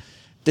that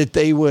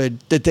they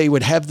would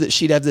have that,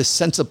 she'd have this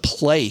sense of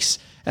place.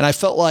 And I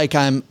felt like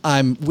I'm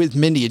with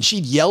Mindy, and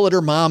she'd yell at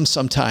her mom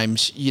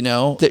sometimes,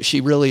 that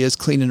she really is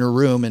cleaning her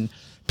room. And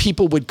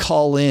people would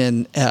call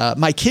in,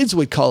 my kids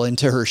would call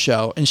into her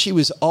show, and she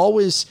was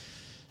always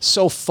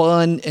so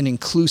fun and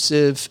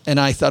inclusive. And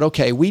I thought,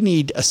 okay, we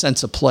need a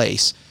sense of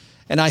place.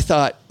 And I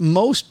thought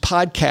most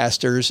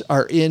podcasters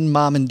are in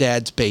mom and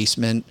dad's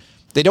basement.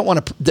 They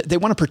want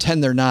to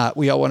pretend they're not.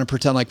 We all want to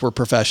pretend like we're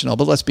professional,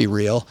 but let's be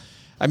real.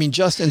 I mean,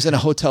 Justin's in a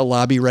hotel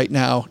lobby right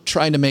now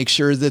trying to make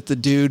sure that the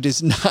dude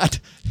is not,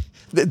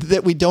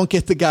 that we don't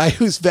get the guy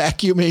who's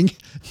vacuuming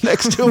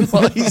next to him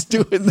while he's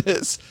doing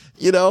this.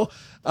 You know,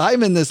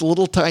 I'm in this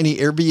little tiny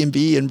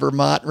Airbnb in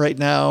Vermont right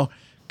now.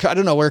 I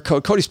don't know where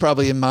Cody's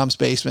probably in mom's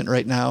basement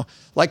right now.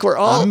 Like we're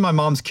all I'm in my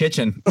mom's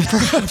kitchen.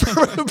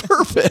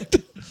 Perfect.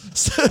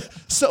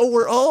 So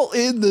we're all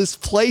in this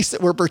place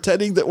that we're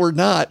pretending that we're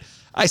not.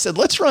 I said,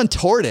 let's run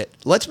toward it.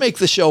 Let's make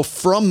the show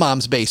from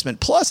mom's basement.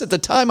 Plus, at the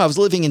time I was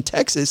living in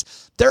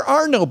Texas, there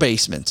are no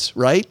basements,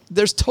 right?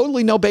 There's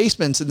totally no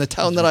basements in the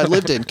town that I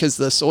lived in because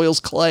the soil's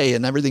clay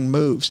and everything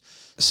moves.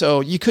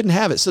 So you couldn't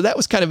have it. So that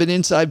was kind of an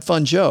inside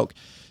fun joke.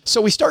 So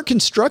we start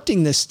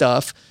constructing this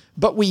stuff,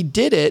 but we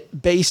did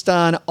it based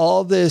on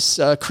all this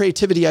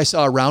creativity I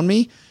saw around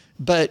me.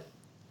 But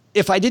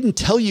if I didn't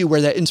tell you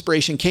where that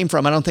inspiration came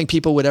from, I don't think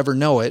people would ever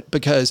know it,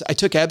 because I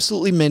took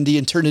Absolutely Mindy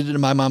and turned it into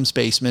my mom's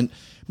basement.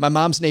 My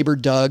mom's neighbor,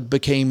 Doug,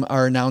 became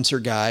our announcer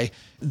guy.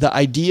 The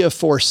idea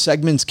for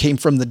segments came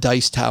from the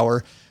Dice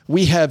Tower.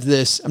 We have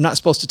this, I'm not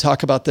supposed to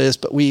talk about this,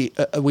 but we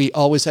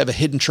always have a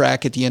hidden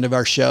track at the end of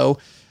our show.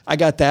 I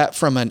got that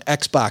from an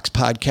Xbox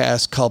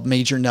podcast called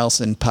Major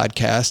Nelson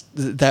Podcast.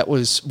 That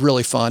was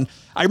really fun.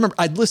 I remember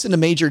I'd listened to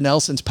Major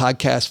Nelson's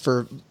podcast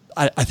for,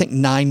 I think,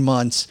 9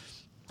 months.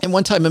 And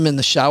one time I'm in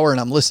the shower and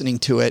I'm listening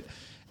to it,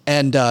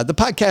 and the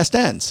podcast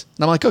ends.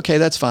 And I'm like, okay,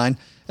 that's fine.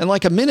 And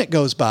like a minute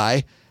goes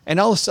by, and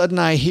all of a sudden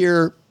I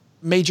hear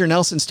Major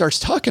Nelson starts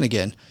talking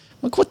again.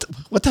 I'm like,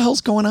 what the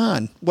hell's going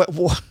on?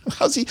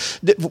 How's he?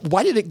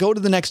 Why did it go to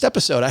the next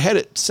episode? I had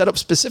it set up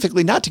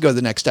specifically not to go to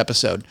the next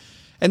episode.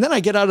 And then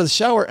I get out of the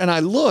shower and I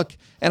look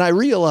and I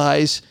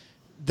realize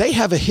they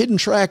have a hidden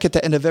track at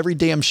the end of every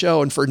damn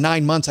show. And for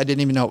 9 months, I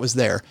didn't even know it was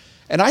there.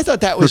 And I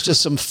thought that was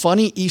just some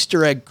funny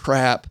Easter egg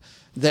crap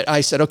that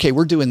I said, okay,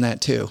 we're doing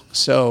that too.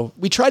 So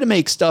we try to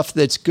make stuff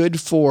that's good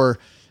for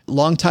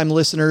longtime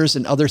listeners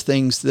and other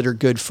things that are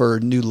good for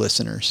new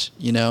listeners,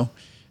 you know,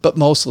 but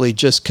mostly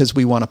just because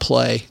we want to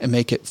play and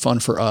make it fun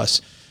for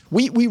us.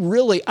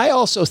 I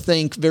also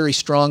think very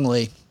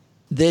strongly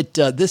that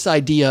this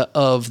idea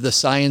of the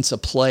science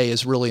of play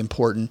is really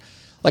important.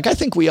 Like, I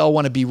think we all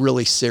want to be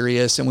really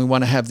serious and we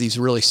want to have these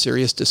really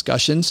serious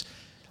discussions.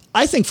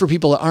 I think for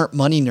people that aren't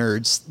money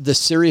nerds, the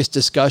serious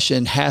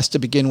discussion has to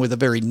begin with a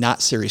very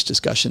not serious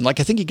discussion. Like,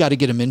 I think you got to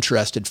get them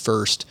interested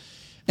first.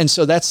 And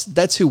so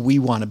that's who we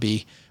want to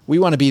be. We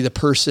want to be the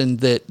person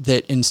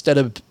that instead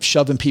of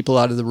shoving people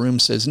out of the room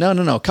says,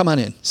 no, come on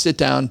in, sit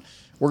down.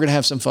 We're going to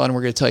have some fun.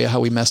 We're going to tell you how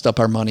we messed up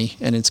our money.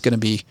 And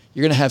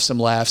you're going to have some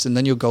laughs, and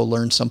then you'll go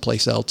learn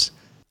someplace else.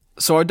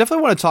 So I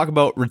definitely want to talk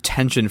about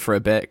retention for a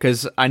bit,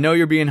 because I know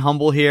you're being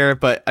humble here,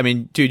 but I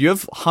mean, dude, you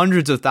have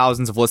hundreds of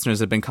thousands of listeners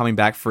that have been coming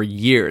back for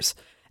years.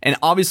 And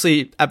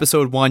obviously,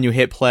 episode 1, you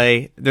hit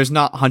play. There's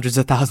not hundreds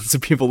of thousands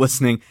of people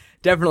listening.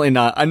 Definitely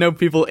not. I know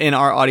people in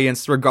our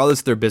audience, regardless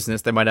of their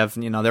business, they might have,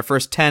 their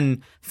first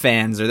 10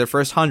 fans or their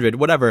first 100,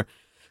 whatever.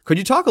 Could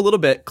you talk a little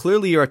bit?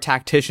 Clearly, you're a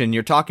tactician.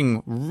 You're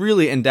talking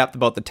really in depth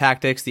about the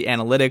tactics, the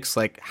analytics,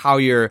 like how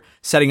you're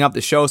setting up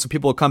the show so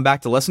people will come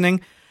back to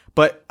listening.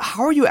 But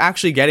how are you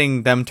actually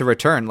getting them to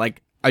return?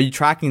 Like, are you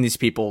tracking these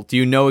people? Do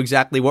you know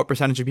exactly what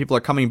percentage of people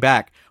are coming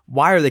back?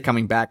 Why are they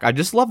coming back? I'd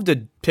just love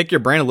to pick your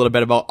brain a little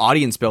bit about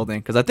audience building,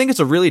 because I think it's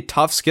a really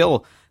tough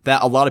skill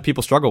that a lot of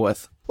people struggle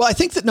with. Well, I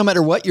think that no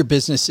matter what your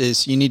business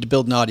is, you need to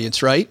build an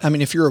audience, right? I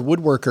mean, if you're a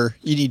woodworker,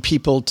 you need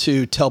people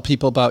to tell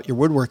people about your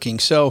woodworking.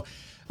 So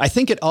I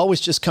think it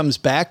always just comes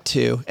back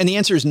to, and the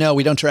answer is no,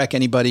 we don't track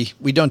anybody.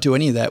 We don't do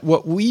any of that.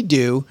 What we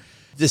do,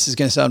 this is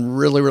going to sound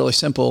really, really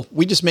simple.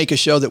 We just make a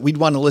show that we'd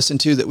want to listen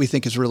to that we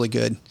think is really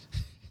good.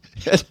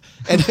 That's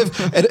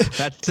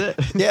it.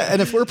 Yeah.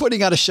 And if we're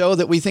putting out a show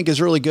that we think is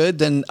really good,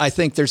 then I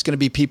think there's going to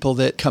be people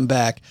that come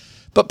back.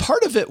 But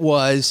part of it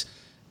was,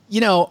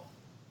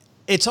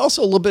 it's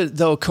also a little bit,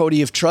 though,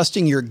 Cody, of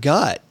trusting your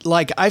gut.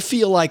 Like, I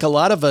feel like a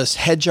lot of us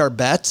hedge our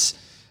bets.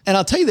 And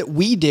I'll tell you that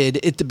we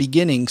did at the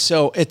beginning.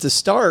 So at the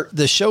start,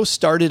 the show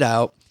started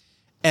out.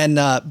 And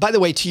by the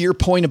way, to your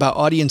point about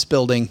audience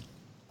building,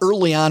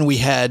 early on, we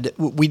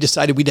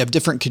decided we'd have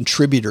different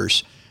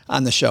contributors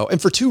on the show.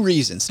 And for 2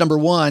 reasons. Number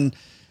one,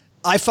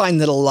 I find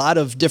that a lot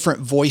of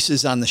different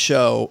voices on the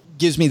show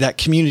gives me that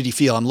community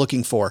feel I'm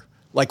looking for,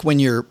 like when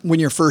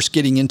you're first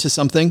getting into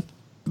something.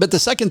 But the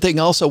second thing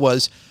also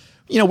was,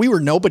 we were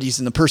nobodies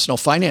in the personal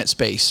finance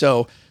space.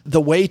 So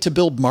the way to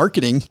build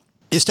marketing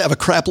is to have a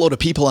crap load of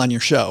people on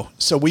your show.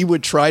 So we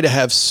would try to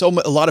have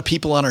a lot of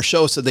people on our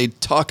show so they'd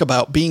talk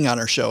about being on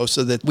our show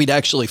so that we'd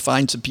actually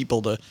find some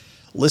people to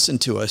listen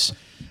to us.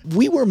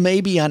 We were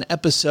maybe on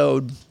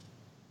episode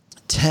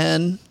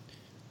 10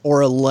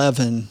 or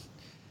 11,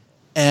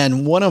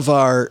 and one of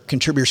our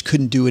contributors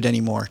couldn't do it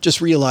anymore.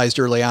 Just realized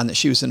early on that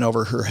she was in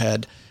over her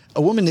head.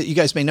 A woman that you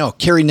guys may know,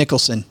 Carrie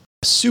Nicholson.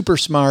 super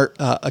smart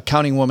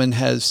accounting woman,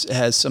 has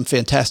some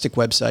fantastic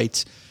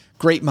websites,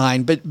 great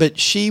mind. But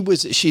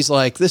she's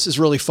like, this is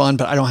really fun,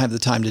 but I don't have the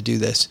time to do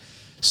this.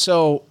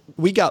 So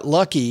we got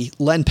lucky.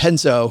 Len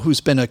Penzo,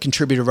 who's been a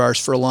contributor of ours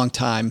for a long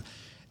time,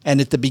 and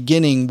at the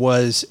beginning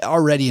was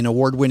already an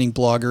award-winning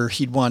blogger.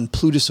 He'd won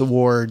Plutus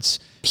Awards.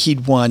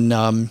 He'd won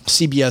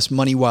CBS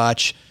Money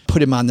Watch,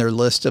 put him on their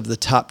list of the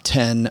top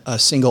 10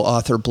 single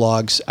author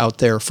blogs out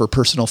there for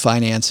personal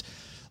finance.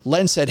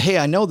 Len said, hey,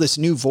 I know this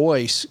new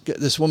voice,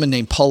 this woman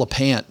named Paula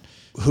Pant,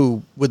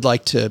 who would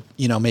like to,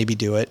 maybe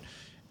do it.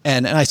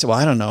 And I said, well,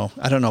 I don't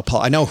know,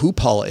 Paula. I know who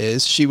Paula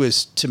is. She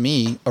was, to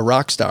me, a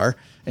rock star,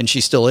 and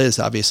she still is,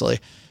 obviously.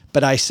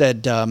 But I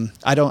said,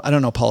 I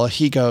don't know, Paula.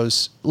 He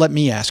goes, let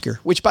me ask her,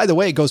 which, by the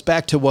way, goes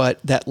back to what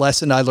that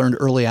lesson I learned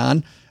early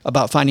on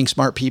about finding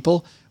smart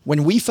people.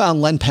 When we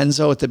found Len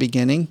Penzo at the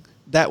beginning,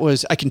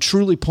 I can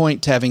truly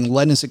point to having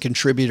Len as a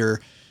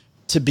contributor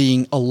to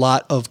being a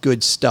lot of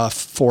good stuff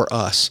for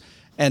us.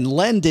 And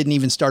Len didn't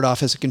even start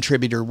off as a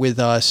contributor with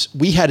us.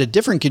 We had a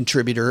different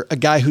contributor, a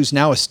guy who's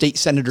now a state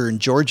senator in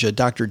Georgia,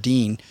 Dr.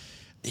 Dean.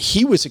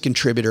 He was a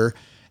contributor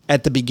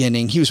at the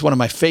beginning. He was one of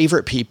my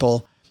favorite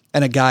people,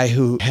 and a guy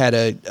who had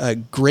a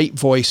great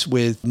voice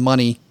with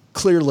money,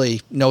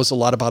 clearly knows a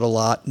lot about a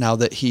lot now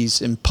that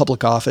he's in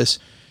public office.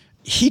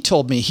 He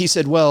told me, he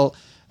said, well,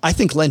 I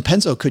think Len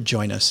Penzo could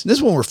join us. This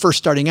is when we're first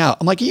starting out.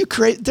 I'm like, are you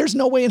crazy? There's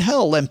no way in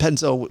hell Len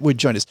Penzo would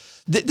join us.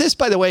 This,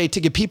 by the way,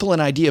 to give people an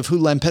idea of who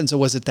Len Penzo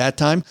was at that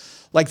time,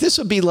 like this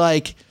would be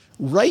like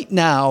right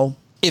now,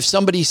 if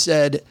somebody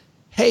said,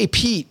 hey,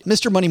 Pete,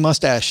 Mr. Money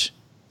Mustache,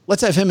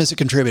 let's have him as a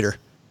contributor.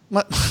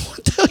 What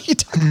the hell are you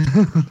talking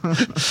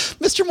about?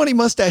 Mr. Money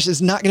Mustache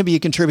is not going to be a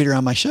contributor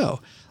on my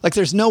show. Like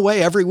there's no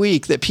way every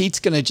week that Pete's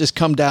going to just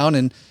come down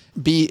and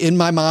be in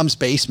my mom's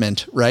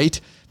basement, right?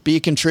 Be a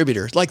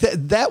contributor. Like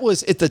that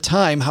was at the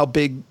time how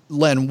big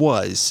Len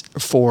was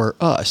for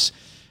us.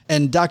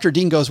 And Dr.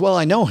 Dean goes, well,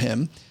 I know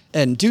him,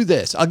 and do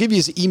this. I'll give you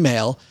his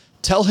email.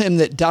 Tell him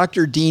that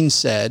Dr. Dean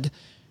said,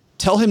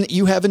 tell him that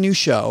you have a new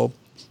show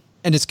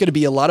and it's going to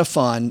be a lot of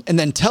fun. And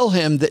then tell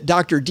him that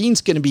Dr.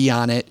 Dean's going to be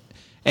on it.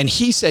 And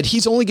he said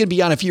he's only going to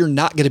be on if you're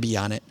not going to be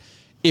on it.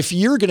 If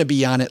you're going to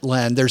be on it,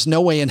 Len, there's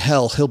no way in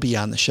hell he'll be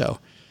on the show.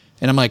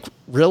 And I'm like,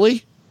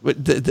 really?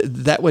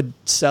 That would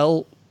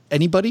sell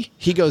anybody?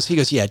 He goes,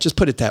 yeah, just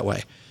put it that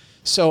way.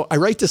 So I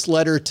write this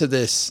letter to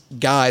this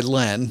guy,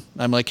 Len.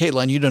 I'm like, hey,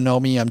 Len, you don't know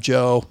me. I'm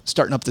Joe,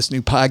 starting up this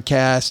new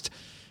podcast.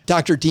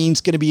 Dr.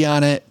 Dean's going to be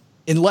on it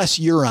unless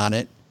you're on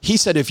it. He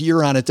said, if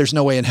you're on it, there's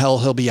no way in hell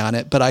he'll be on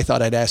it. But I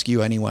thought I'd ask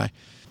you anyway,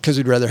 because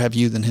we'd rather have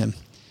you than him.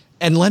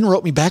 And Len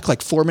wrote me back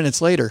like 4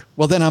 minutes later.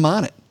 Well, then I'm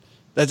on it.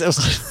 That was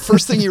the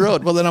first thing he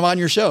wrote. Well, then I'm on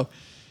your show.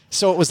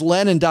 So it was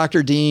Len and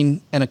Dr.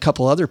 Dean and a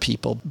couple other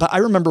people. But I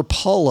remember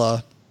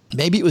Paula,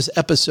 maybe it was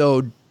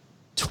episode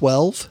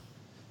 12.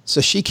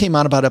 So she came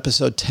on about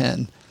episode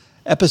 10.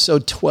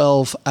 Episode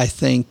 12, I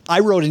think, I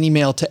wrote an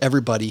email to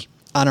everybody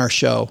on our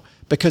show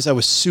because I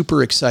was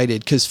super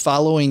excited because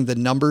following the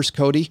numbers,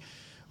 Cody,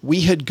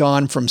 we had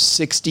gone from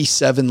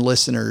 67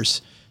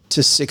 listeners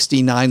to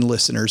 69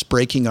 listeners,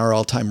 breaking our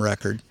all-time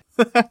record.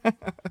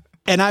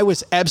 And I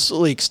was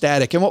absolutely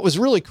ecstatic. And what was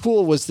really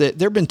cool was that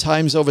there have been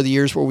times over the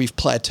years where we've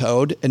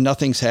plateaued and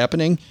nothing's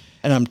happening.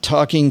 And I'm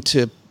talking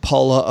to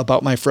Paula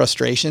about my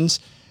frustrations.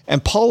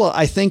 And Paula,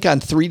 I think on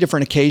 3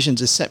 different occasions,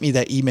 has sent me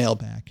that email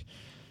back.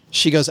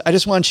 She goes, I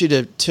just want you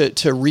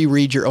to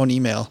reread your own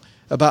email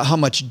about how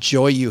much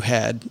joy you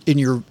had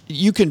in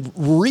you can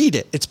read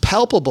it. It's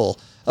palpable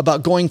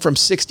about going from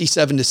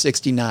 67 to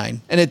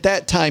 69. And at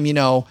that time,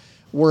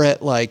 we're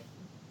at like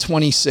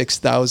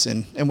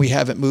 26,000 and we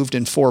haven't moved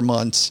in 4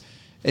 months.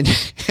 And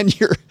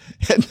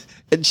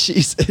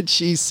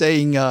she's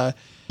saying,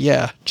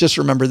 yeah, just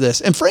remember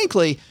this. And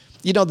frankly,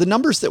 the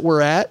numbers that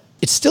we're at,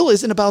 it still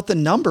isn't about the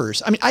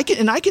numbers. I mean, I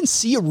can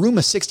see a room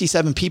of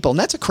 67 people, and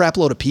that's a crap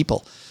load of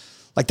people.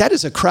 Like that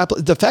is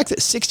the fact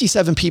that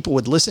 67 people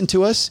would listen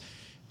to us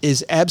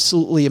is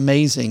absolutely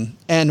amazing.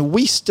 And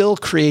we still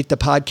create the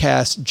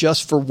podcast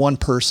just for one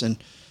person.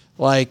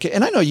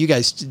 And I know you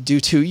guys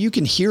do too. You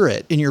can hear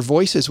it in your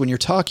voices when you're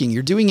talking.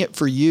 You're doing it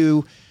for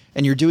you,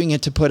 and you're doing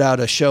it to put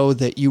out a show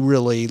that you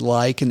really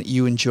like and that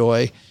you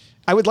enjoy.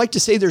 I would like to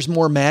say there's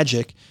more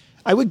magic.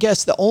 I would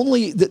guess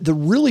the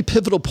really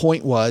pivotal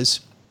point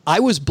was I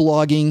was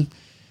blogging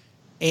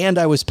and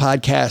I was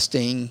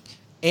podcasting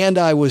and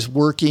I was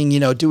working,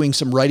 doing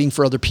some writing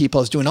for other people.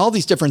 I was doing all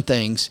these different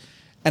things.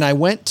 And I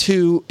went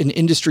to an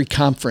industry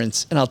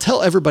conference, and I'll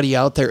tell everybody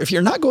out there, if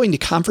you're not going to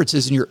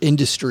conferences in your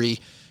industry,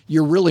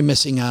 you're really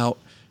missing out,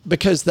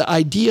 because the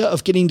idea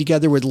of getting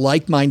together with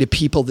like-minded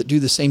people that do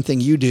the same thing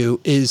you do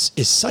is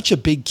such a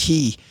big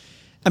key.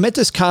 I'm at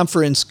this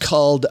conference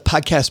called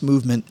Podcast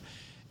Movement,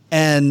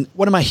 and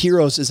one of my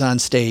heroes is on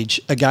stage,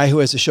 a guy who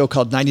has a show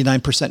called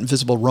 99%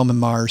 Invisible, Roman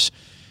Mars.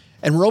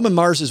 And Roman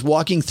Mars is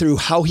walking through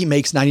how he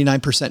makes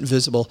 99%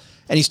 invisible.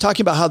 And he's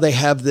talking about how they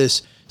have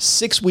this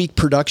 6-week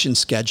production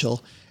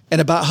schedule,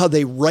 and about how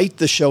they write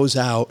the shows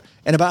out,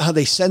 and about how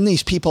they send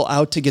these people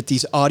out to get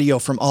these audio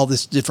from all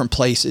these different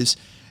places.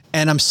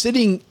 And I'm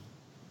sitting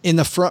in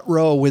the front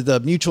row with a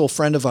mutual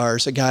friend of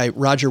ours, a guy,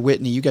 Roger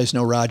Whitney. You guys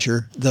know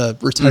Roger, the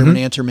retirement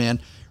answer man.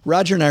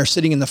 Roger and I are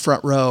sitting in the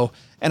front row,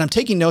 and I'm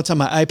taking notes on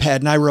my iPad,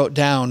 and I wrote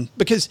down,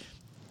 because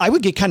I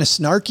would get kind of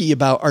snarky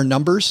about our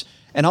numbers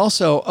and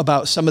also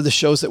about some of the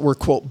shows that were,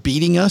 quote,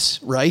 beating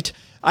us, right?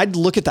 I'd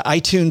look at the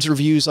iTunes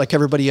reviews like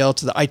everybody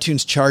else, the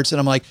iTunes charts, and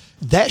I'm like,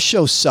 that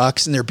show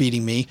sucks and they're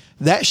beating me.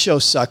 That show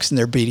sucks and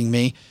they're beating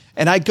me.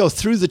 And I'd go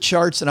through the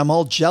charts and I'm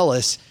all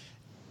jealous.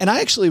 And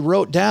I actually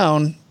wrote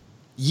down,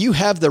 you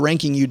have the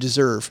ranking you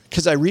deserve,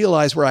 because I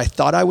realized where I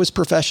thought I was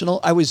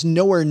professional, I was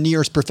nowhere near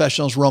as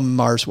professional as Roman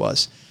Mars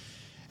was.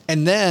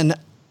 And then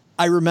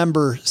I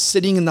remember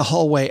sitting in the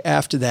hallway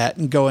after that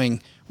and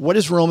going, what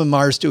is Roman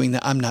Mars doing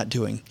that I'm not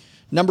doing?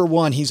 Number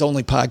one, he's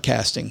only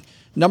podcasting.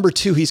 Number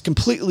two, he's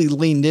completely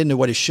leaned into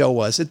what his show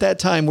was. At that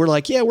time, we're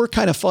like, yeah, we're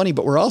kind of funny,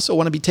 but we also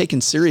want to be taken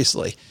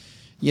seriously.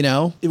 You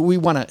know, we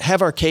want to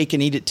have our cake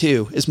and eat it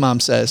too, as Mom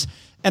says.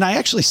 And I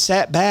actually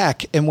sat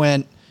back and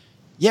went,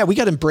 yeah, we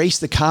got to embrace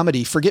the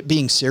comedy. Forget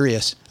being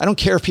serious. I don't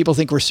care if people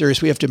think we're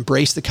serious. We have to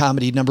embrace the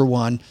comedy, number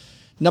one.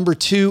 Number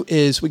two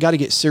is we got to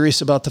get serious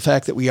about the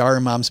fact that we are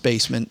in Mom's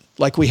basement.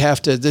 Like we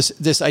have to,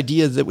 this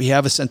idea that we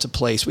have a sense of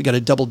place, we got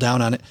to double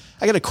down on it.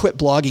 I got to quit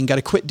blogging, got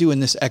to quit doing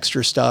this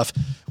extra stuff.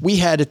 We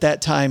had at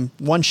that time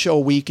 1 show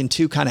a week and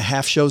 2 kind of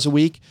half shows a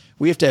week.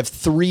 We have to have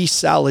 3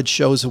 solid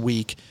shows a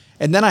week.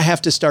 And then I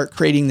have to start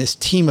creating this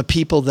team of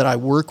people that I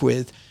work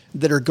with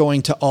that are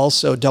going to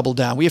also double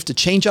down. We have to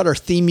change out our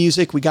theme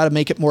music. We got to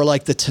make it more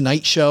like the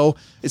Tonight Show.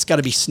 It's got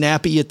to be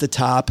snappy at the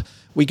top.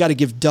 We got to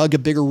give Doug a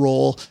bigger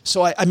role.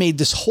 So I made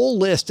this whole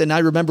list. And I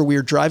remember we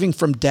were driving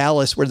from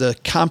Dallas, where the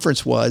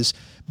conference was,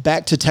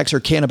 back to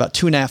Texarkana, about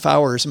 2.5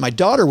 hours. And my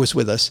daughter was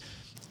with us.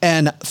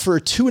 And for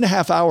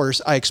 2.5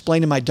 hours, I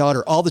explained to my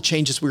daughter all the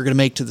changes we were going to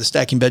make to the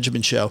Stacking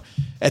Benjamin show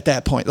at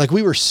that point. Like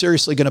we were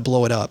seriously going to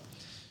blow it up.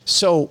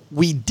 So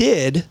we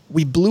did.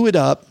 We blew it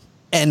up.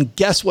 And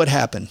guess what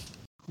happened?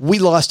 We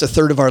lost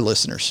 1/3 of our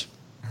listeners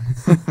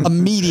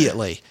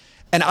immediately.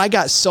 And I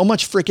got so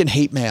much freaking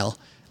hate mail.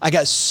 I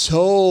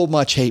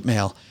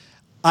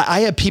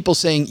had people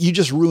saying, you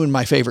just ruined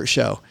my favorite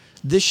show.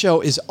 This show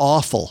is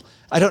awful.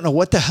 I don't know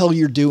what the hell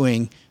you're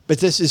doing, but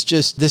this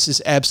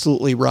is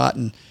absolutely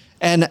rotten.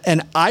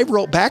 And I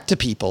wrote back to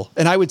people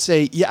and I would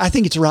say, yeah, I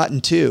think it's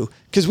rotten too.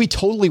 Because we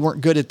totally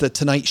weren't good at the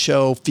Tonight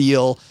Show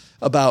feel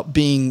about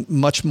being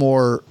much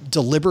more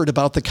deliberate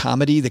about the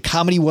comedy. The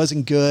comedy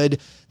wasn't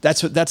good.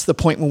 That's the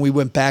point when we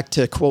went back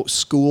to, quote,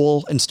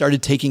 school and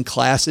started taking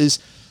classes.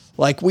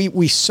 Like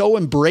we so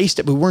embraced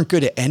it, but we weren't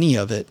good at any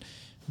of it.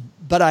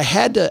 But I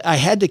had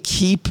to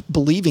keep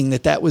believing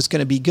that was going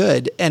to be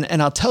good.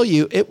 And I'll tell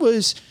you, it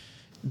was,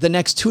 the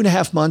next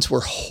 2.5 months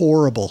were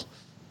horrible.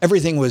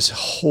 Everything was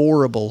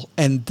horrible.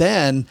 And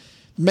then,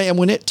 man,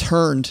 when it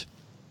turned.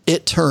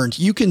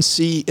 You can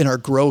see in our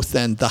growth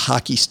then the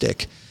hockey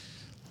stick.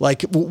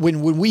 Like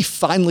when we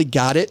finally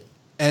got it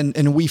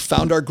and we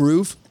found our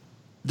groove,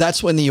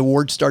 that's when the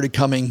awards started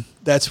coming.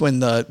 That's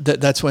when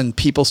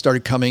people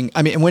started coming.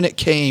 I mean, when it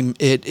came,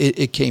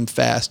 it came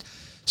fast.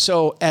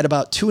 So at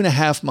about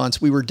 2.5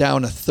 months, we were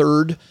down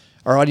 1/3.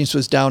 Our audience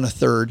was down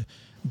 1/3.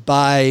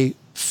 By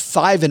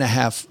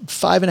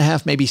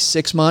 5.5, maybe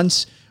 6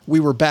 months,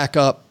 we were back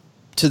up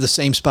to the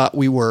same spot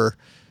we were.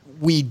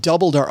 We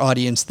doubled our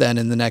audience then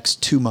in the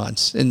next 2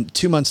 months. And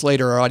 2 months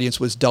later, our audience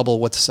was double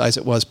what the size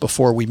it was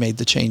before we made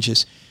the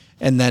changes.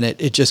 And then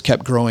it just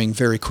kept growing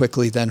very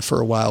quickly then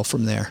for a while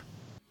from there.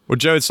 Well,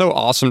 Joe, it's so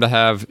awesome to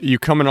have you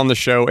coming on the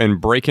show and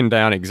breaking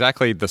down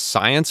exactly the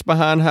science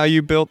behind how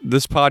you built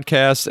this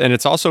podcast. And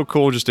it's also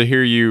cool just to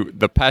hear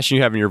the passion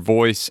you have in your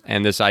voice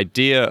and this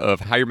idea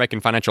of how you're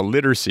making financial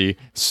literacy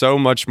so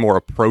much more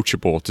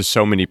approachable to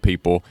so many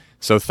people.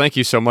 So thank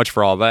you so much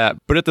for all that.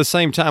 But at the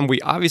same time,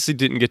 we obviously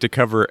didn't get to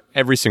cover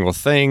every single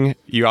thing.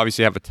 You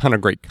obviously have a ton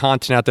of great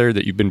content out there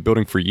that you've been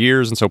building for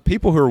years. And so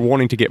people who are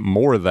wanting to get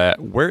more of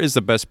that, where is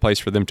the best place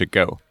for them to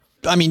go?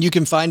 I mean, you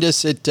can find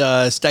us at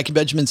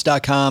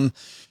stackingbenjamins.com.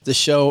 The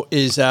show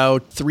is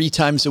out 3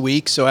 times a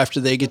week. So after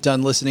they get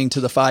done listening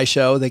to the Phi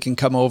show, they can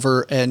come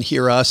over and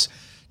hear us.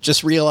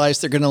 Just realize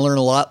they're going to learn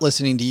a lot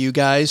listening to you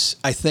guys.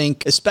 I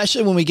think,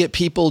 especially when we get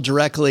people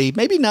directly,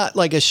 maybe not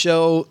like a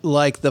show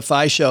like the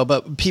Phi show,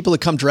 but people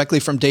that come directly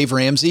from Dave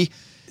Ramsey.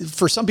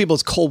 For some people,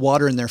 it's cold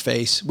water in their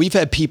face. We've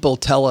had people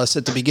tell us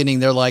at the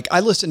beginning, they're like, I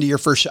listened to your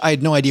first show. I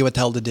had no idea what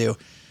the hell to do.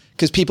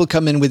 Because people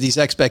come in with these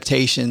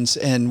expectations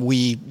and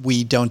we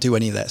don't do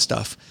any of that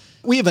stuff.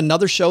 We have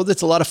another show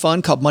that's a lot of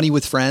fun called Money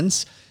with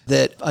Friends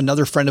that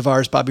another friend of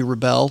ours, Bobby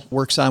Rebell,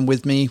 works on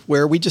with me,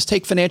 where we just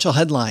take financial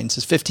headlines.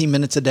 It's 15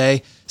 minutes a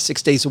day,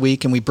 6 days a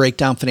week, and we break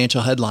down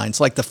financial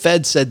headlines. Like the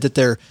Fed said that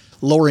they're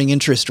lowering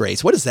interest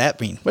rates. What does that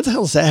mean? What the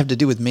hell does that have to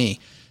do with me?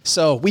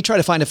 So we try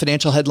to find a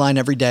financial headline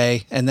every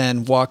day and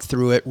then walk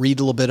through it, read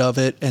a little bit of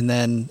it, and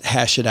then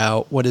hash it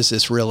out. What does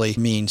this really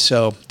mean?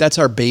 So that's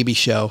our baby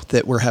show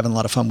that we're having a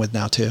lot of fun with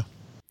now too.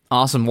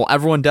 Awesome. Well,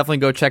 everyone definitely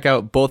go check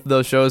out both of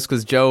those shows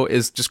because Joe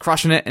is just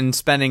crushing it and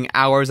spending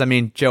hours. I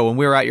mean, Joe, when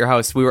we were at your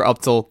house, we were up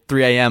till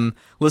 3 a.m.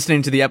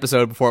 listening to the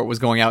episode before it was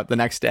going out the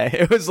next day.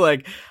 It was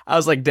like, I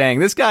was like, dang,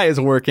 this guy is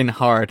working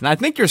hard. And I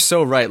think you're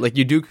so right. Like,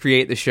 you do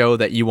create the show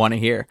that you want to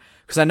hear.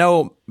 Because I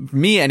know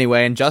me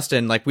anyway, and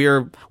Justin, like, we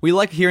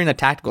like hearing the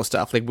tactical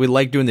stuff. Like, we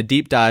like doing the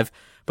deep dive.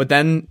 But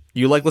then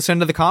you like listening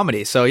to the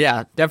comedy. So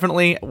yeah,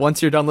 definitely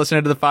once you're done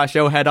listening to the FI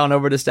show, head on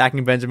over to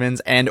Stacking Benjamins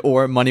and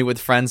or Money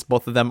with Friends.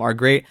 Both of them are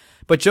great.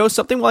 But Joe,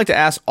 something we like to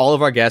ask all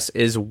of our guests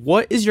is,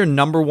 what is your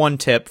number one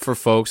tip for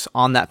folks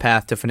on that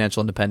path to financial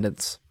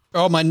independence?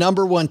 Oh, my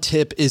number one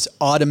tip is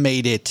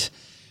automate it.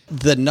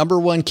 The number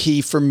one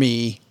key for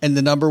me, and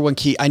the number one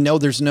key, I know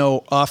there's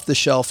no off the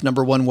shelf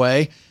number one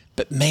way,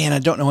 but man, I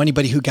don't know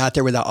anybody who got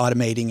there without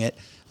automating it.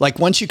 Like,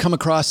 once you come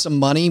across some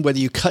money, whether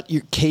you cut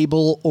your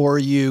cable or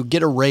you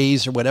get a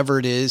raise or whatever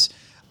it is,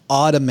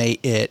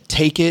 automate it.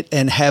 Take it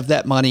and have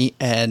that money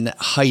and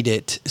hide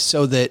it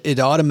so that it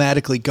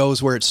automatically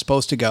goes where it's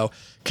supposed to go.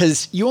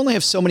 Because you only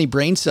have so many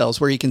brain cells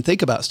where you can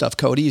think about stuff,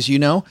 Cody, as you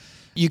know.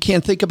 You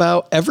can't think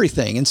about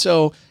everything. And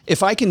so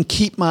if I can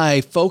keep my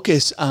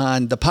focus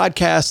on the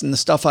podcast and the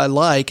stuff I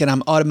like, and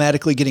I'm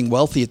automatically getting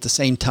wealthy at the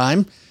same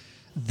time,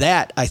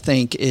 that, I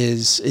think,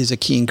 is a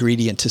key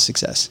ingredient to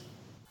success.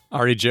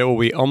 All right, Joe,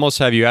 we almost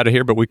have you out of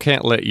here, but we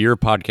can't let your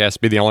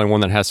podcast be the only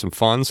one that has some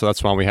fun, so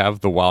that's why we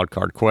have the wild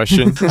card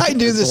question. I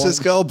knew this was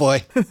go,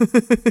 boy.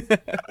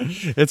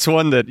 It's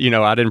one that,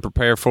 I didn't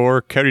prepare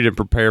for, Cody didn't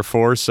prepare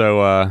for,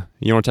 so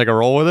you want to take a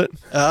roll with it?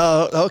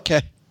 Oh,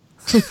 okay.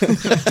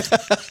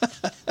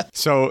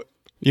 So,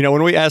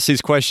 when we ask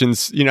these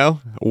questions,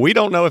 we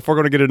don't know if we're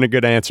going to get in a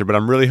good answer, but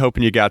I'm really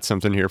hoping you got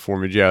something here for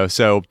me, Joe.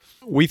 So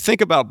we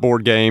think about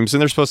board games,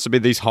 and they're supposed to be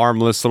these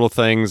harmless little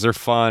things. They're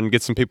fun,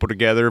 get some people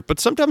together, but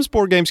sometimes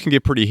board games can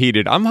get pretty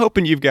heated. I'm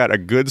hoping you've got a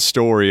good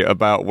story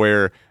about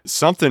where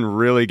something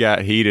really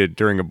got heated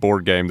during a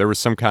board game. There was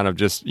some kind of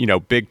just,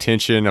 big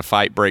tension, a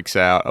fight breaks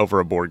out over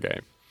a board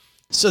game.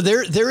 So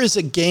there is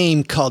a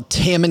game called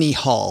Tammany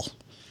Hall.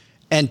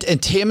 And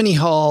Tammany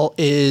Hall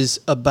is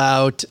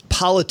about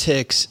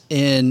politics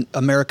in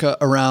America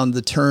around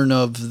the turn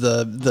of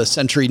the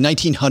century,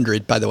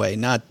 1900, by the way,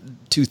 not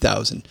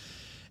 2000.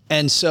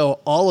 And so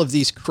all of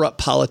these corrupt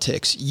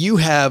politics,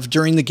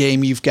 during the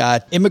game, you've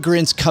got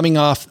immigrants coming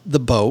off the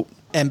boat.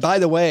 And by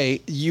the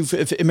way, you've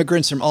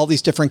immigrants from all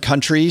these different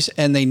countries,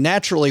 and they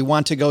naturally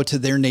want to go to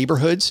their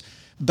neighborhoods.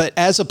 But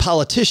as a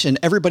politician,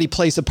 everybody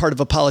plays the part of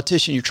a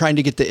politician. You're trying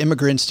to get the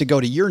immigrants to go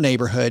to your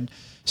neighborhood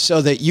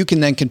so that you can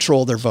then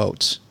control their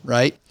votes,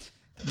 right?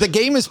 The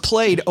game is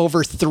played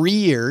over 3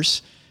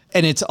 years,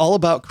 and it's all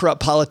about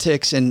corrupt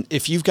politics. And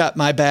if you've got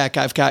my back,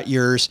 I've got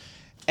yours.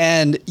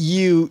 And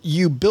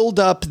you build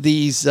up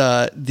these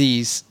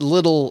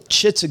little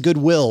chits of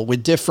goodwill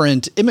with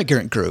different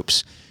immigrant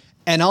groups.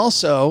 And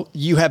also,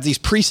 you have these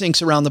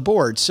precincts around the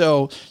board.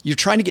 So you're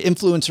trying to get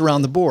influence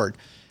around the board.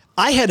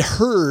 I had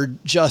heard,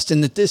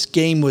 Justin, that this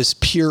game was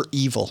pure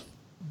evil.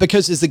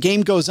 Because as the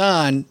game goes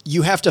on,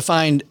 you have to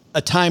find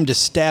a time to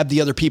stab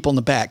the other people in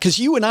the back. Because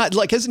you and I,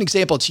 like as an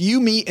example, it's you,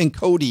 me, and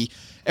Cody,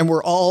 and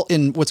we're all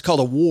in what's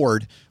called a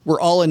ward. We're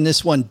all in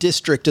this one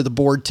district of the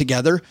board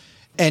together.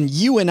 And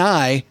you and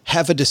I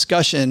have a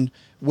discussion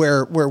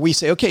where we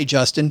say, okay,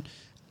 Justin,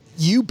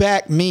 you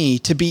back me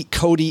to beat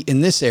Cody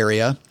in this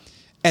area.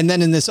 And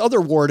then in this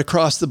other ward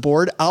across the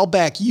board, I'll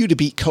back you to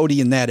beat Cody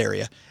in that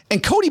area.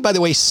 And Cody, by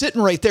the way,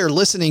 sitting right there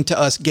listening to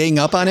us gang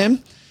up on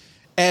him.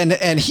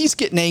 And he's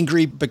getting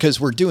angry because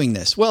we're doing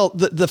this. Well,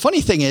 the funny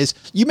thing is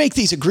you make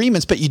these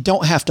agreements, but you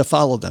don't have to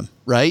follow them,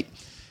 right?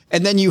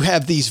 And then you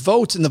have these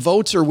votes, and the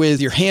votes are with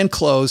your hand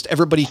closed.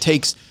 Everybody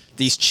takes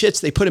these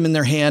chits, they put them in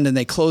their hand, and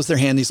they close their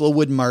hand, these little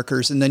wooden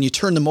markers, and then you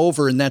turn them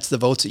over, and that's the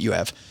votes that you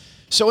have.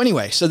 So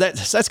anyway,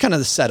 that's kind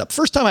of the setup.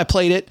 First time I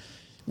played it,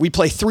 we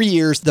play 3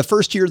 years. The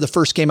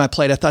first game I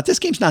played, I thought, this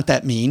game's not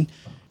that mean.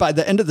 By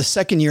the end of the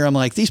second year, I'm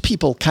like, these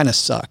people kind of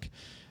suck.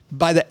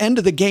 By the end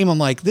of the game, I'm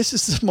like, this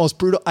is the most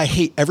brutal. I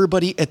hate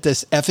everybody at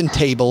this effing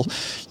table.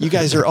 You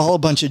guys are all a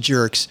bunch of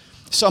jerks.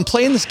 So I'm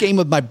playing this game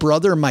with my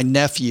brother and my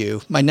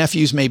nephew. My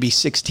nephew's maybe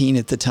 16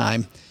 at the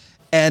time.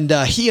 And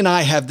he and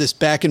I have this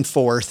back and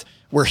forth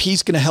where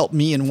he's going to help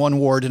me in one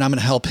ward and I'm going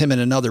to help him in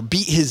another,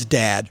 beat his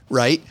dad,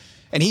 right?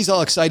 And he's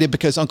all excited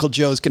because Uncle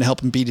Joe's going to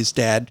help him beat his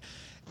dad.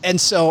 And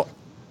so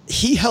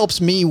he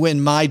helps me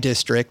win my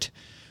district.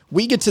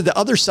 We get to the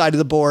other side of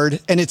the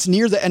board and it's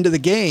near the end of the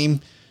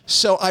game.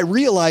 So I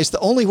realized the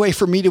only way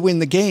for me to win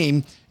the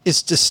game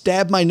is to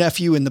stab my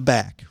nephew in the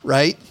back,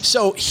 right?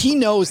 So he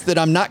knows that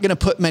I'm not going to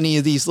put many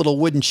of these little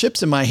wooden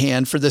chips in my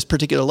hand for this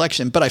particular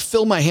election, but I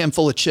fill my hand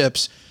full of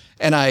chips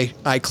and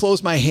I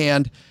close my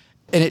hand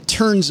and it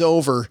turns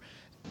over.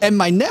 And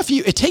my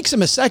nephew, it takes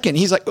him a second.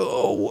 He's like,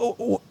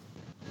 oh.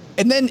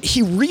 And then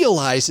he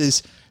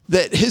realizes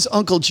that his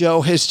Uncle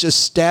Joe has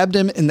just stabbed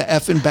him in the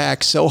effing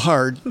back so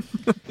hard.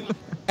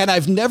 And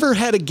I've never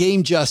had a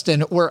game,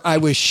 Justin, where I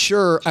was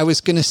sure I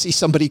was going to see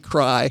somebody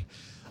cry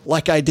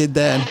like I did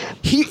then.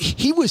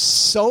 He was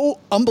so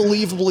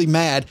unbelievably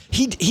mad.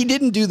 He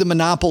didn't do the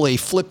Monopoly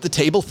flip the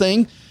table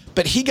thing,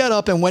 but he got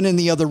up and went in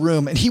the other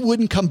room and he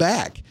wouldn't come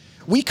back.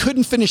 We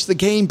couldn't finish the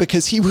game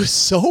because he was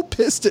so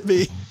pissed at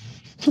me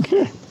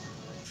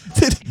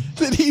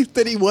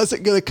that he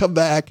wasn't going to come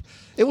back.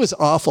 It was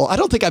awful. I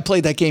don't think I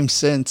played that game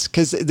since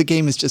because the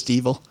game is just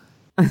evil.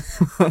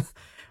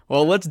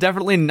 Well, let's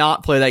definitely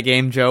not play that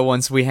game, Joe,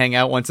 once we hang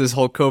out, once this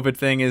whole COVID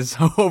thing is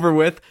over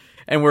with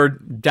and we're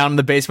down in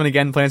the basement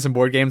again playing some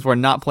board games. We're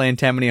not playing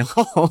Tammany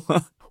Hall.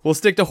 We'll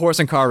stick to horse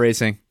and car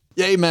racing.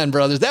 Yeah, amen,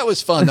 brothers. That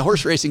was fun. The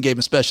horse racing game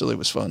especially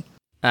was fun.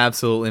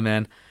 Absolutely,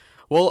 man.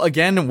 Well,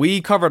 again,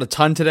 we covered a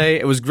ton today.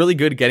 It was really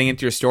good getting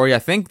into your story. I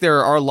think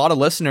there are a lot of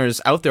listeners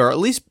out there, or at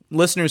least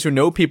listeners who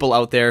know people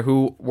out there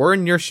who were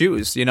in your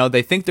shoes. You know,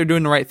 they think they're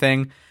doing the right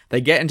thing.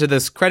 They get into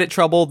this credit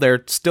trouble. They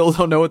still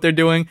don't know what they're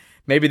doing.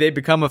 Maybe they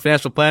become a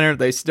financial planner.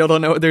 They still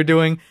don't know what they're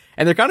doing.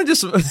 And they're kind of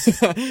just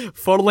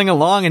fuddling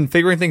along and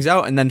figuring things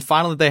out. And then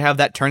finally they have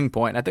that turning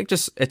point. I think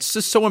it's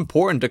just so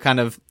important to kind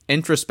of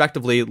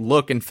introspectively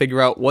look and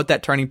figure out what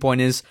that turning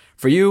point is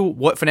for you,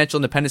 what financial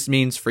independence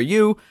means for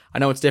you. I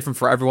know it's different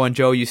for everyone.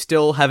 Joe, you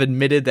still have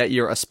admitted that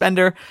you're a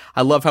spender.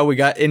 I love how we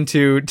got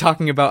into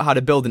talking about how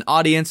to build an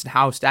audience and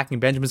how Stacking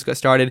Benjamins got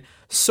started.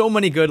 So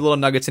many good little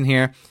nuggets in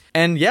here.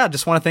 And yeah,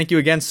 just want to thank you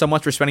again so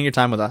much for spending your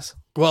time with us.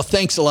 Well,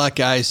 thanks a lot,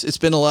 guys. It's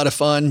been a lot of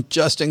fun.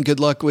 Justin, good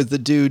luck with the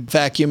dude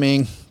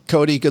vacuuming.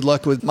 Cody, good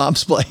luck with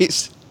Mom's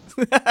Place.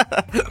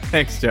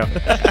 Thanks, Joe.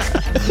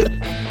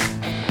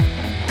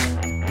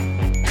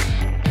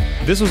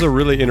 This was a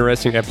really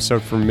interesting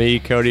episode for me,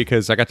 Cody,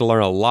 because I got to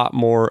learn a lot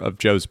more of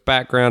Joe's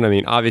background. I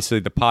mean,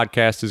 obviously the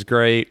podcast is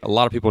great. A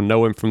lot of people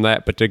know him from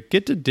that, but to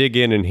get to dig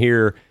in and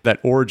hear that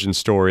origin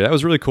story, that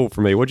was really cool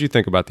for me. What did you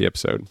think about the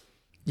episode?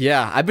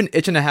 Yeah, I've been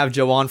itching to have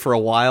Joe on for a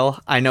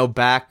while. I know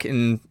back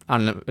in, I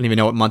don't even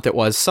know what month it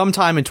was,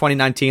 sometime in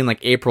 2019, like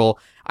April,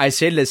 I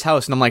stayed at his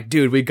house and I'm like,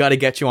 dude, we got to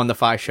get you on the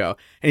Fi Show.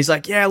 And he's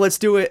like, yeah, let's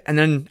do it. And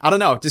then, I don't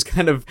know, it just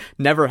kind of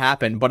never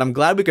happened. But I'm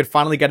glad we could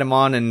finally get him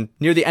on and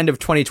near the end of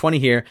 2020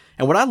 here.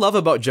 And what I love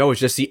about Joe is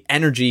just the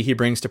energy he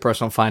brings to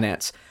personal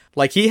finance.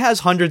 Like, he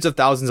has hundreds of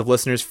thousands of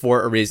listeners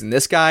for a reason.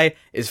 This guy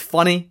is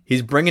funny,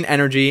 he's bringing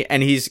energy,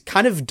 and he's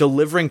kind of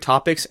delivering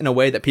topics in a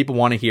way that people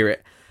want to hear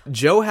it.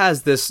 Joe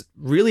has this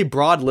really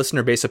broad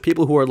listener base of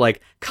people who are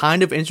like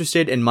kind of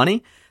interested in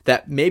money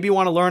that maybe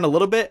want to learn a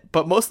little bit,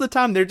 but most of the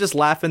time they're just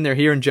laughing. They're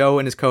hearing Joe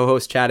and his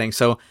co-host chatting.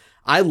 So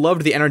I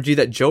loved the energy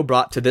that Joe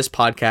brought to this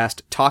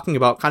podcast, talking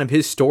about kind of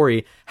his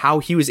story, how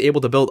he was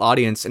able to build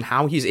audience and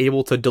how he's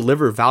able to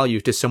deliver value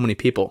to so many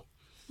people.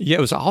 Yeah,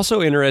 it was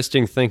also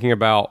interesting thinking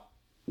about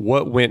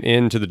what went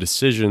into the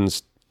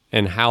decisions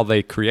and how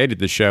they created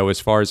the show, as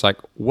far as like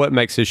what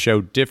makes his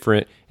show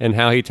different, and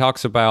how he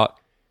talks about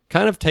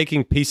kind of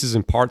taking pieces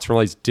and parts from all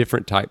these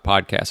different type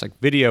podcasts, like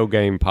video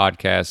game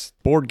podcasts,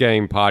 board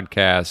game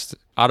podcasts,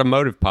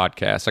 automotive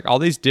podcasts, like all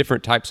these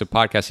different types of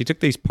podcasts. He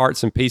took these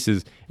parts and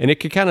pieces, and it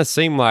could kind of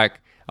seem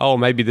like, oh,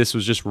 maybe this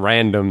was just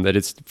random, that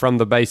it's from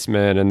the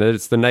basement and that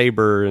it's the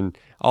neighbor and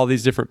all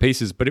these different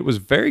pieces. But it was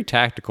very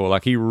tactical.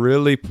 Like, he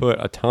really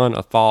put a ton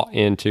of thought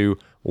into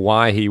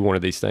why he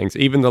wanted these things.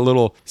 Even the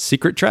little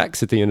secret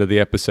tracks at the end of the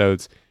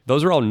episodes,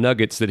 those are all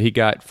nuggets that he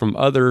got from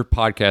other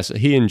podcasts that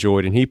he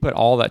enjoyed, and he put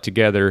all that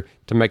together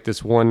to make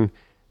this one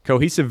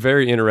cohesive,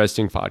 very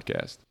interesting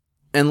podcast.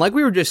 And like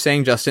we were just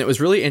saying, Justin, it was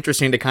really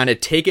interesting to kind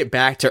of take it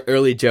back to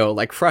early Joe,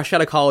 like fresh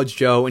out of college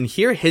Joe, and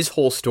hear his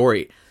whole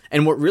story.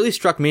 And what really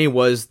struck me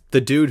was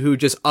the dude who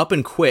just up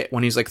and quit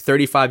when he's like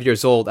 35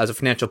 years old as a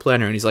financial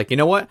planner. And he's like, you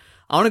know what?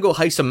 I want to go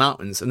hike some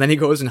mountains. And then he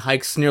goes and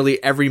hikes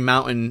nearly every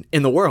mountain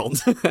in the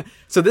world.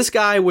 So this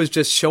guy was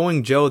just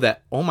showing Joe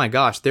that, oh my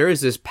gosh, there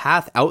is this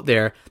path out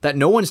there that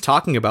no one's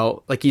talking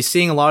about. Like, he's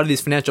seeing a lot of these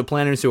financial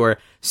planners who are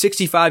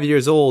 65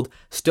 years old,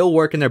 still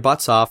working their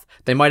butts off.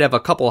 They might have a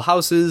couple of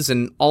houses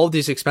and all of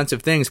these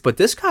expensive things, but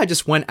this guy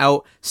just went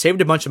out, saved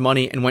a bunch of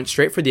money, and went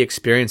straight for the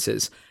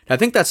experiences. And I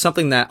think that's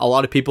something that a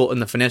lot of people in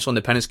the financial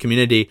independence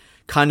community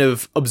kind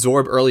of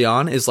absorb early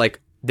on, is like,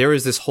 there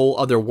is this whole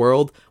other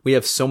world. We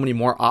have so many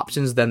more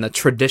options than the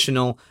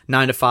traditional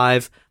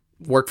 9-to-5,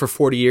 work for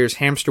 40 years,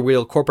 hamster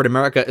wheel, corporate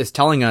America is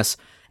telling us.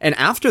 And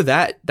after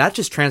that, that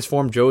just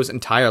transformed Joe's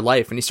entire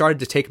life. And he started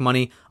to take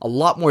money a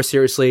lot more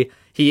seriously.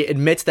 He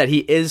admits that he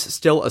is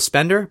still a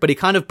spender, but he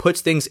kind of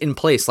puts things in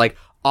place, like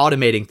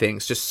automating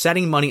things, just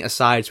setting money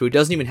aside so he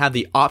doesn't even have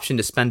the option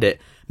to spend it,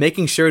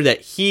 making sure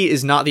that he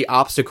is not the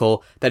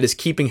obstacle that is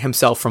keeping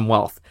himself from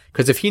wealth.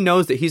 Because if he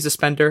knows that he's a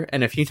spender,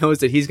 and if he knows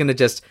that he's going to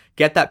just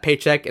get that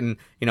paycheck and,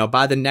 you know,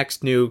 buy the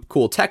next new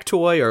cool tech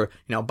toy, or,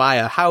 you know, buy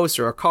a house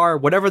or a car,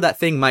 whatever that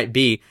thing might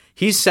be,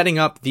 he's setting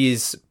up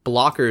these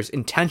blockers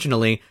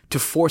intentionally to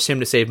force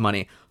him to save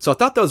money. So I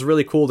thought that was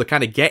really cool to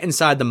kind of get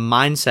inside the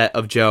mindset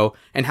of Joe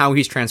and how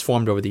he's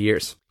transformed over the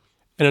years.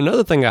 And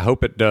another thing I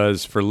hope it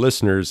does for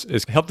listeners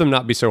is help them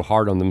not be so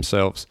hard on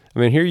themselves. I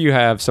mean, here you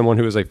have someone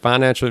who is a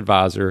financial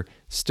advisor,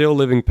 still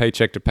living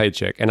paycheck to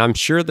paycheck. And I'm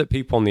sure that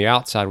people on the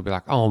outside will be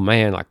like, oh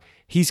man, like,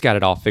 he's got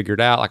it all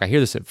figured out. Like, I hear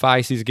this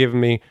advice he's giving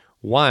me.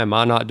 Why am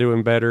I not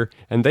doing better?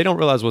 And they don't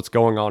realize what's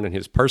going on in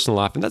his personal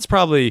life. And that's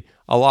probably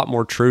a lot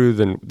more true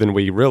than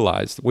we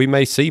realize. We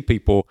may see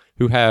people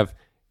who have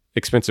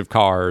expensive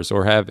cars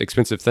or have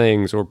expensive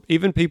things, or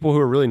even people who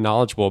are really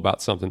knowledgeable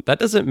about something. That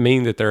doesn't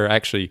mean that they're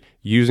actually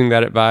using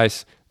that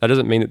advice. That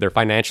doesn't mean that they're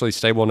financially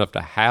stable enough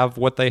to have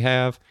what they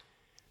have.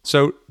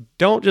 So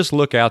don't just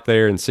look out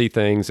there and see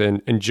things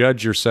and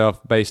judge yourself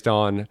based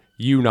on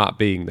you not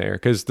being there,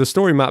 because the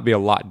story might be a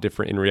lot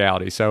different in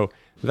reality. So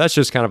that's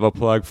just kind of a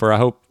plug for, I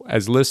hope,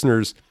 as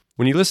listeners,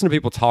 when you listen to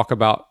people talk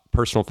about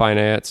personal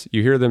finance,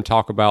 you hear them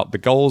talk about the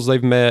goals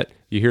they've met,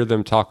 you hear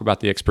them talk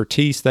about the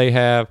expertise they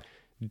have,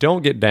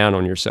 don't get down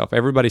on yourself.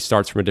 Everybody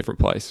starts from a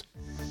different place.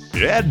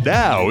 And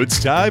now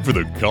it's time for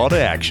the call to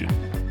action.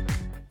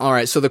 All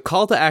right, so the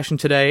call to action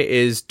today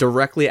is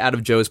directly out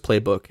of Joe's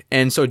playbook.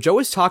 And so Joe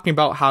is talking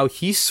about how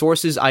he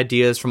sources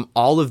ideas from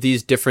all of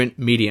these different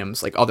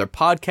mediums, like other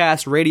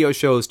podcasts, radio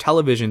shows,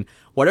 television,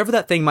 whatever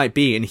that thing might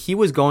be. And he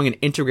was going and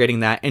integrating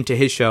that into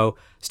his show,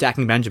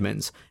 Stacking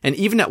Benjamins. And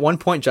even at one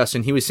point,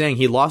 Justin, he was saying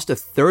he lost a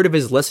third of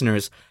his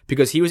listeners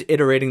because he was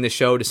iterating the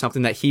show to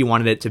something that he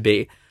wanted it to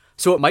be.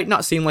 So it might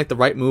not seem like the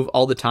right move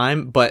all the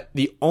time, but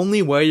the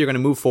only way you're going to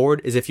move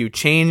forward is if you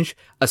change,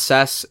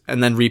 assess,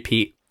 and then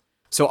repeat.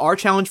 So our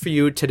challenge for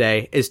you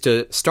today is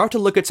to start to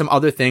look at some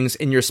other things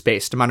in your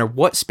space. No matter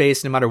what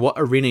space, no matter what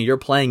arena you're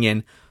playing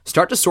in,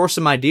 start to source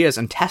some ideas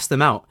and test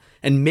them out.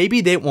 And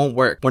maybe they won't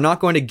work. We're not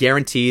going to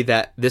guarantee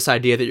that this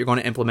idea that you're going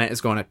to implement is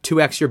going to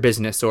 2x your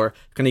business or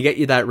going to get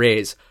you that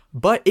raise,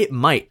 but it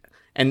might.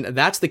 And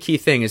that's the key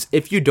thing, is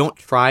if you don't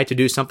try to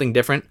do something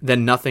different,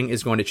 then nothing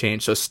is going to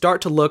change. So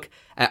start to look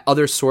at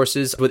other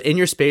sources within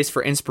your space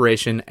for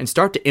inspiration and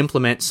start to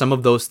implement some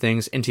of those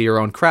things into your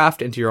own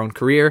craft, into your own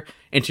career,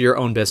 into your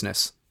own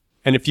business.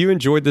 And if you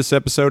enjoyed this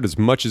episode as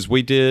much as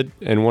we did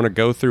and want to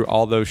go through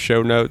all those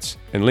show notes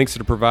and links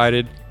that are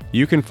provided,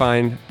 you can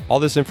find all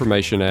this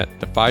information at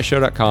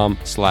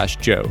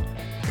thefishow.com/Joe.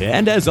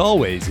 And as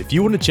always, if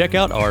you want to check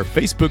out our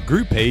Facebook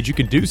group page, you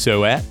can do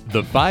so at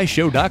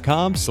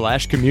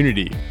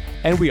thefishow.com/community.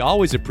 And we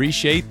always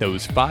appreciate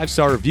those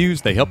 5-star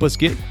reviews. They help us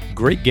get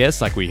great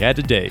guests like we had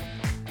today.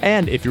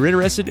 And if you're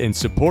interested in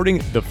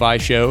supporting The Fi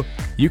Show,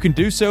 you can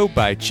do so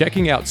by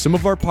checking out some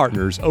of our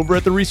partners over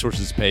at the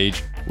resources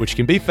page, which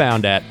can be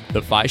found at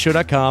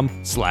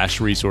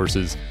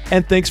thefishow.com/resources.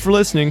 And thanks for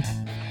listening.